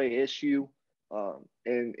giveaway issue.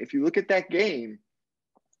 And if you look back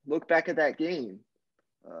at that game,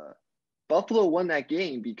 Buffalo won that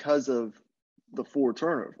game because of the 4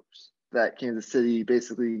 turnovers that Kansas City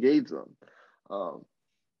basically gave them.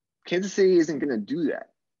 Kansas City isn't going to do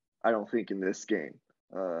that, I don't think, in this game.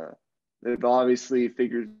 They've obviously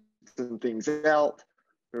figured some things out.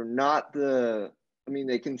 They're not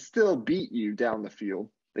they can still beat you down the field.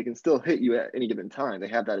 They can still hit you at any given time. They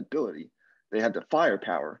have that ability. They have the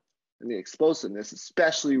firepower and the explosiveness,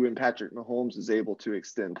 especially when Patrick Mahomes is able to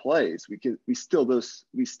extend plays. We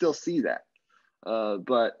still see that.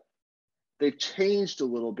 But they've changed a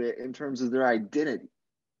little bit in terms of their identity.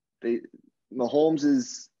 Mahomes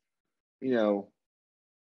is,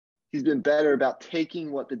 he's been better about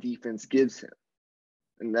taking what the defense gives him.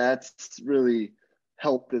 And that's really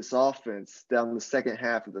helped this offense down the second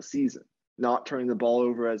half of the season, not turning the ball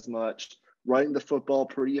over as much, running the football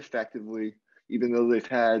pretty effectively, even though they've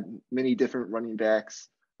had many different running backs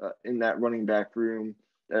in that running back room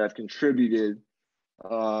that have contributed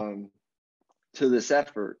to this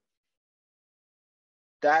effort.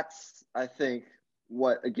 That's, I think,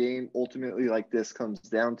 what a game ultimately like this comes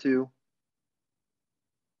down to.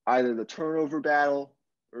 Either the turnover battle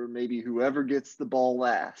or maybe whoever gets the ball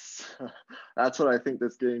last. That's what I think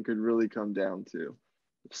this game could really come down to.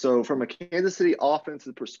 So from a Kansas City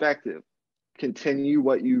offensive perspective, continue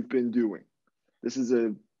what you've been doing. This is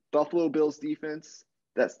a Buffalo Bills defense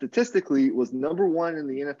that statistically was number 1 in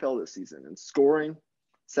the NFL this season in scoring,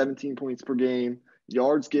 17 points per game,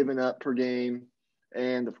 yards given up per game,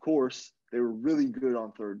 and of course, they were really good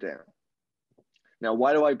on third down. Now,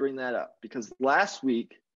 why do I bring that up? Because last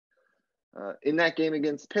week, in that game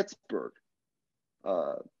against Pittsburgh,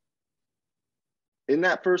 in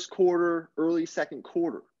that first quarter, early second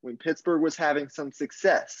quarter, when Pittsburgh was having some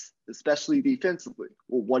success, especially defensively,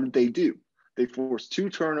 well, what did they do? They forced 2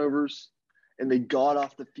 turnovers, and they got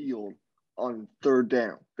off the field on third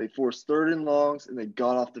down. They forced third and longs, and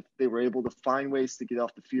they were able to find ways to get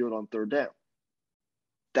off the field on third down.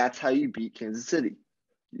 That's how you beat Kansas City.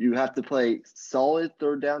 You have to play solid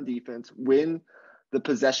third down defense, win the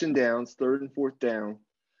possession downs, third and fourth down,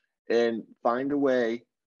 and find a way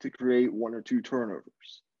to create 1 or 2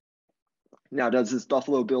 turnovers. Now, does this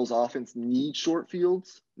Buffalo Bills offense need short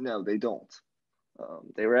fields? No, they don't.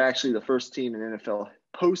 They were actually the first team in NFL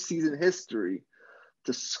postseason history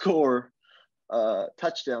to score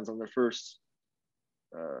touchdowns on their first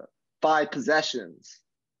 5 possessions.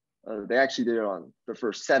 They actually did it on the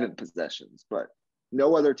first 7 possessions, but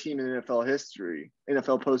no other team in NFL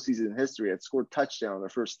postseason history had scored touchdown on their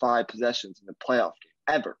first 5 possessions in the playoff game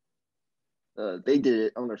ever. They did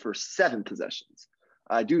it on their first 7 possessions.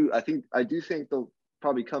 I do think they'll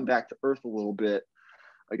probably come back to earth a little bit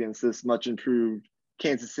against this much improved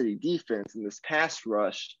Kansas City defense and this pass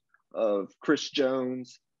rush of Chris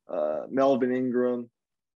Jones, Melvin Ingram.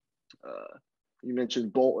 You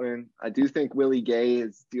mentioned Bolton. I do think Willie Gay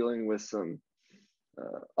is dealing with some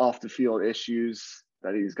off the field issues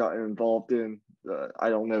that he's gotten involved in. I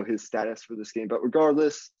don't know his status for this game, but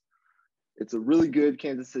regardless, it's a really good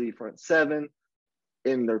Kansas City front 7,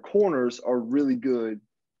 and their corners are really good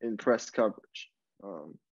in press coverage.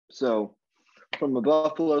 So from a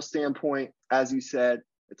Buffalo standpoint, as you said,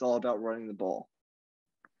 it's all about running the ball.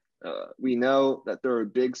 We know that they're a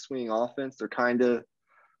big swing offense. They're kind of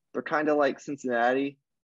like Cincinnati.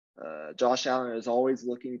 Josh Allen is always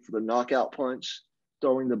looking for the knockout punch,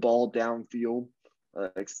 throwing the ball downfield,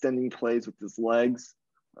 extending plays with his legs.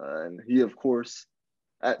 And he, of course,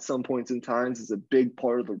 at some points in times is a big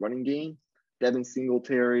part of the running game. Devin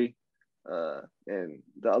Singletary and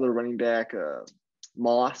the other running back,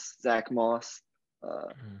 Zach Moss.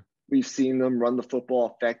 We've seen them run the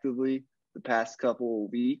football effectively the past couple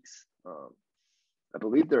of weeks. I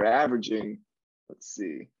believe they're averaging,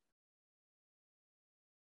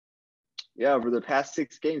 over the past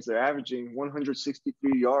 6 games, they're averaging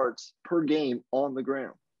 163 yards per game on the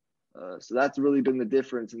ground. So that's really been the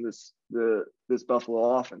difference in this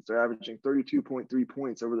Buffalo offense. They're averaging 32.3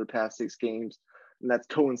 points over the past 6 games, and that's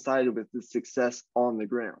coincided with the success on the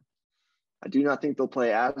ground. I do not think they'll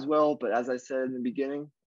play as well, but as I said in the beginning,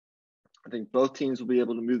 I think both teams will be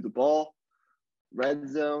able to move the ball. Red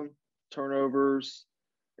zone, turnovers,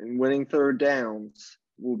 and winning third downs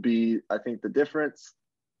will be, I think, the difference.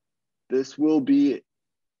 This will be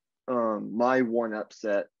my one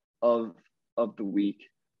upset of the week.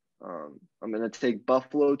 I'm going to take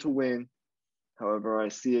Buffalo to win. However, I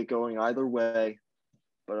see it going either way,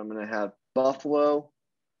 but I'm going to have Buffalo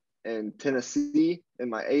and Tennessee in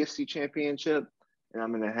my AFC championship, and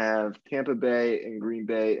I'm going to have Tampa Bay and Green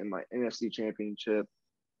Bay in my NFC championship.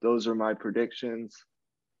 Those are my predictions.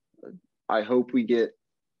 I hope we get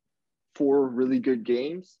 4 really good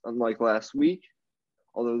games, unlike last week,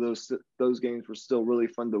 although those games were still really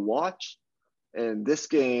fun to watch. And this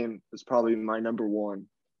game is probably my number 1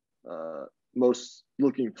 most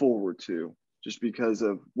looking forward to, just because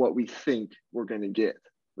of what we think we're going to get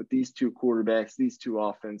with these 2 quarterbacks, these 2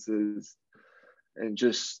 offenses, and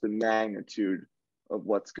just the magnitude of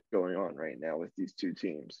what's going on right now with these 2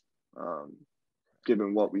 teams,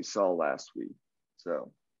 given what we saw last week.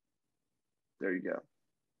 So there you go.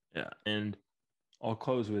 Yeah, and I'll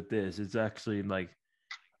close with this. It's actually like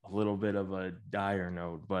a little bit of a dire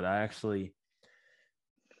note, but I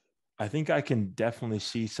think I can definitely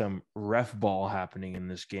see some ref ball happening in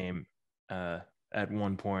this game at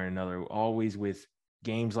one point or another, always with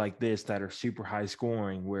games like this that are super high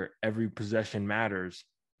scoring where every possession matters.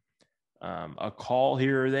 A call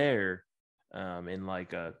here or there in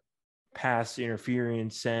like a pass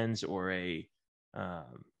interference sense or a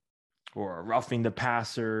or a roughing the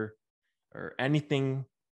passer or anything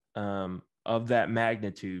of that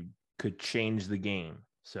magnitude could change the game.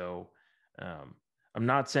 So I'm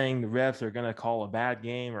not saying the refs are going to call a bad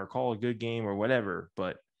game or call a good game or whatever,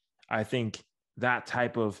 but I think that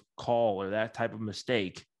type of call or that type of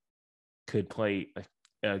mistake could play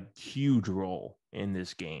a huge role in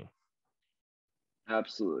this game.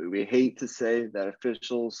 Absolutely. We hate to say that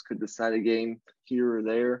officials could decide a game here or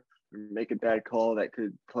there or make a bad call that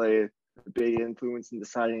could play a big influence in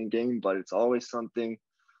deciding a game, but it's always something,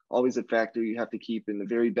 always a factor you have to keep in the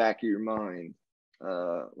very back of your mind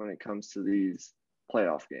when it comes to these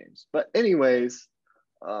playoff games. But anyways,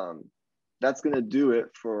 that's going to do it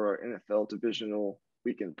for our NFL divisional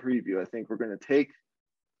weekend preview. I think we're going to take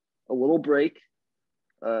a little break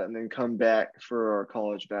and then come back for our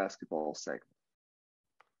college basketball segment.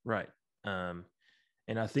 Right. And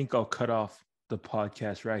I think I'll cut off the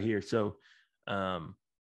podcast right here. So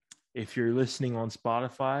if you're listening on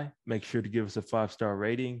Spotify, make sure to give us a 5-star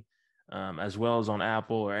rating, as well as on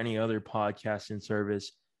Apple or any other podcasting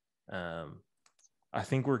service. I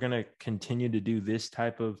think we're going to continue to do this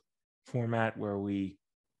type of format where we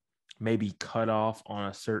maybe cut off on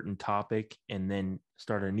a certain topic and then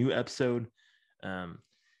start a new episode,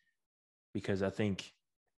 because I think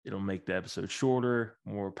it'll make the episode shorter,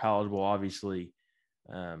 more palatable, obviously.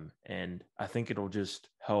 And I think it'll just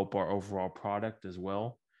help our overall product as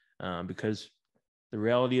well, because the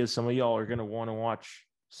reality is some of y'all are going to want to watch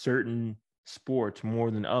certain sports more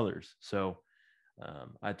than others. So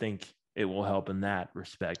I think it will help in that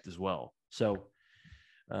respect as well. So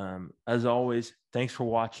as always, thanks for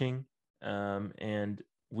watching, and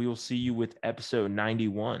we will see you with episode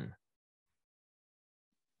 91.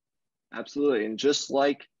 Absolutely. And just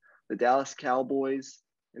like the Dallas Cowboys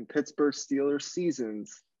and Pittsburgh Steelers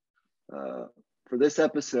seasons, for this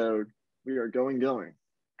episode, we are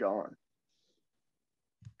gone.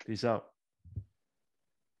 Peace out.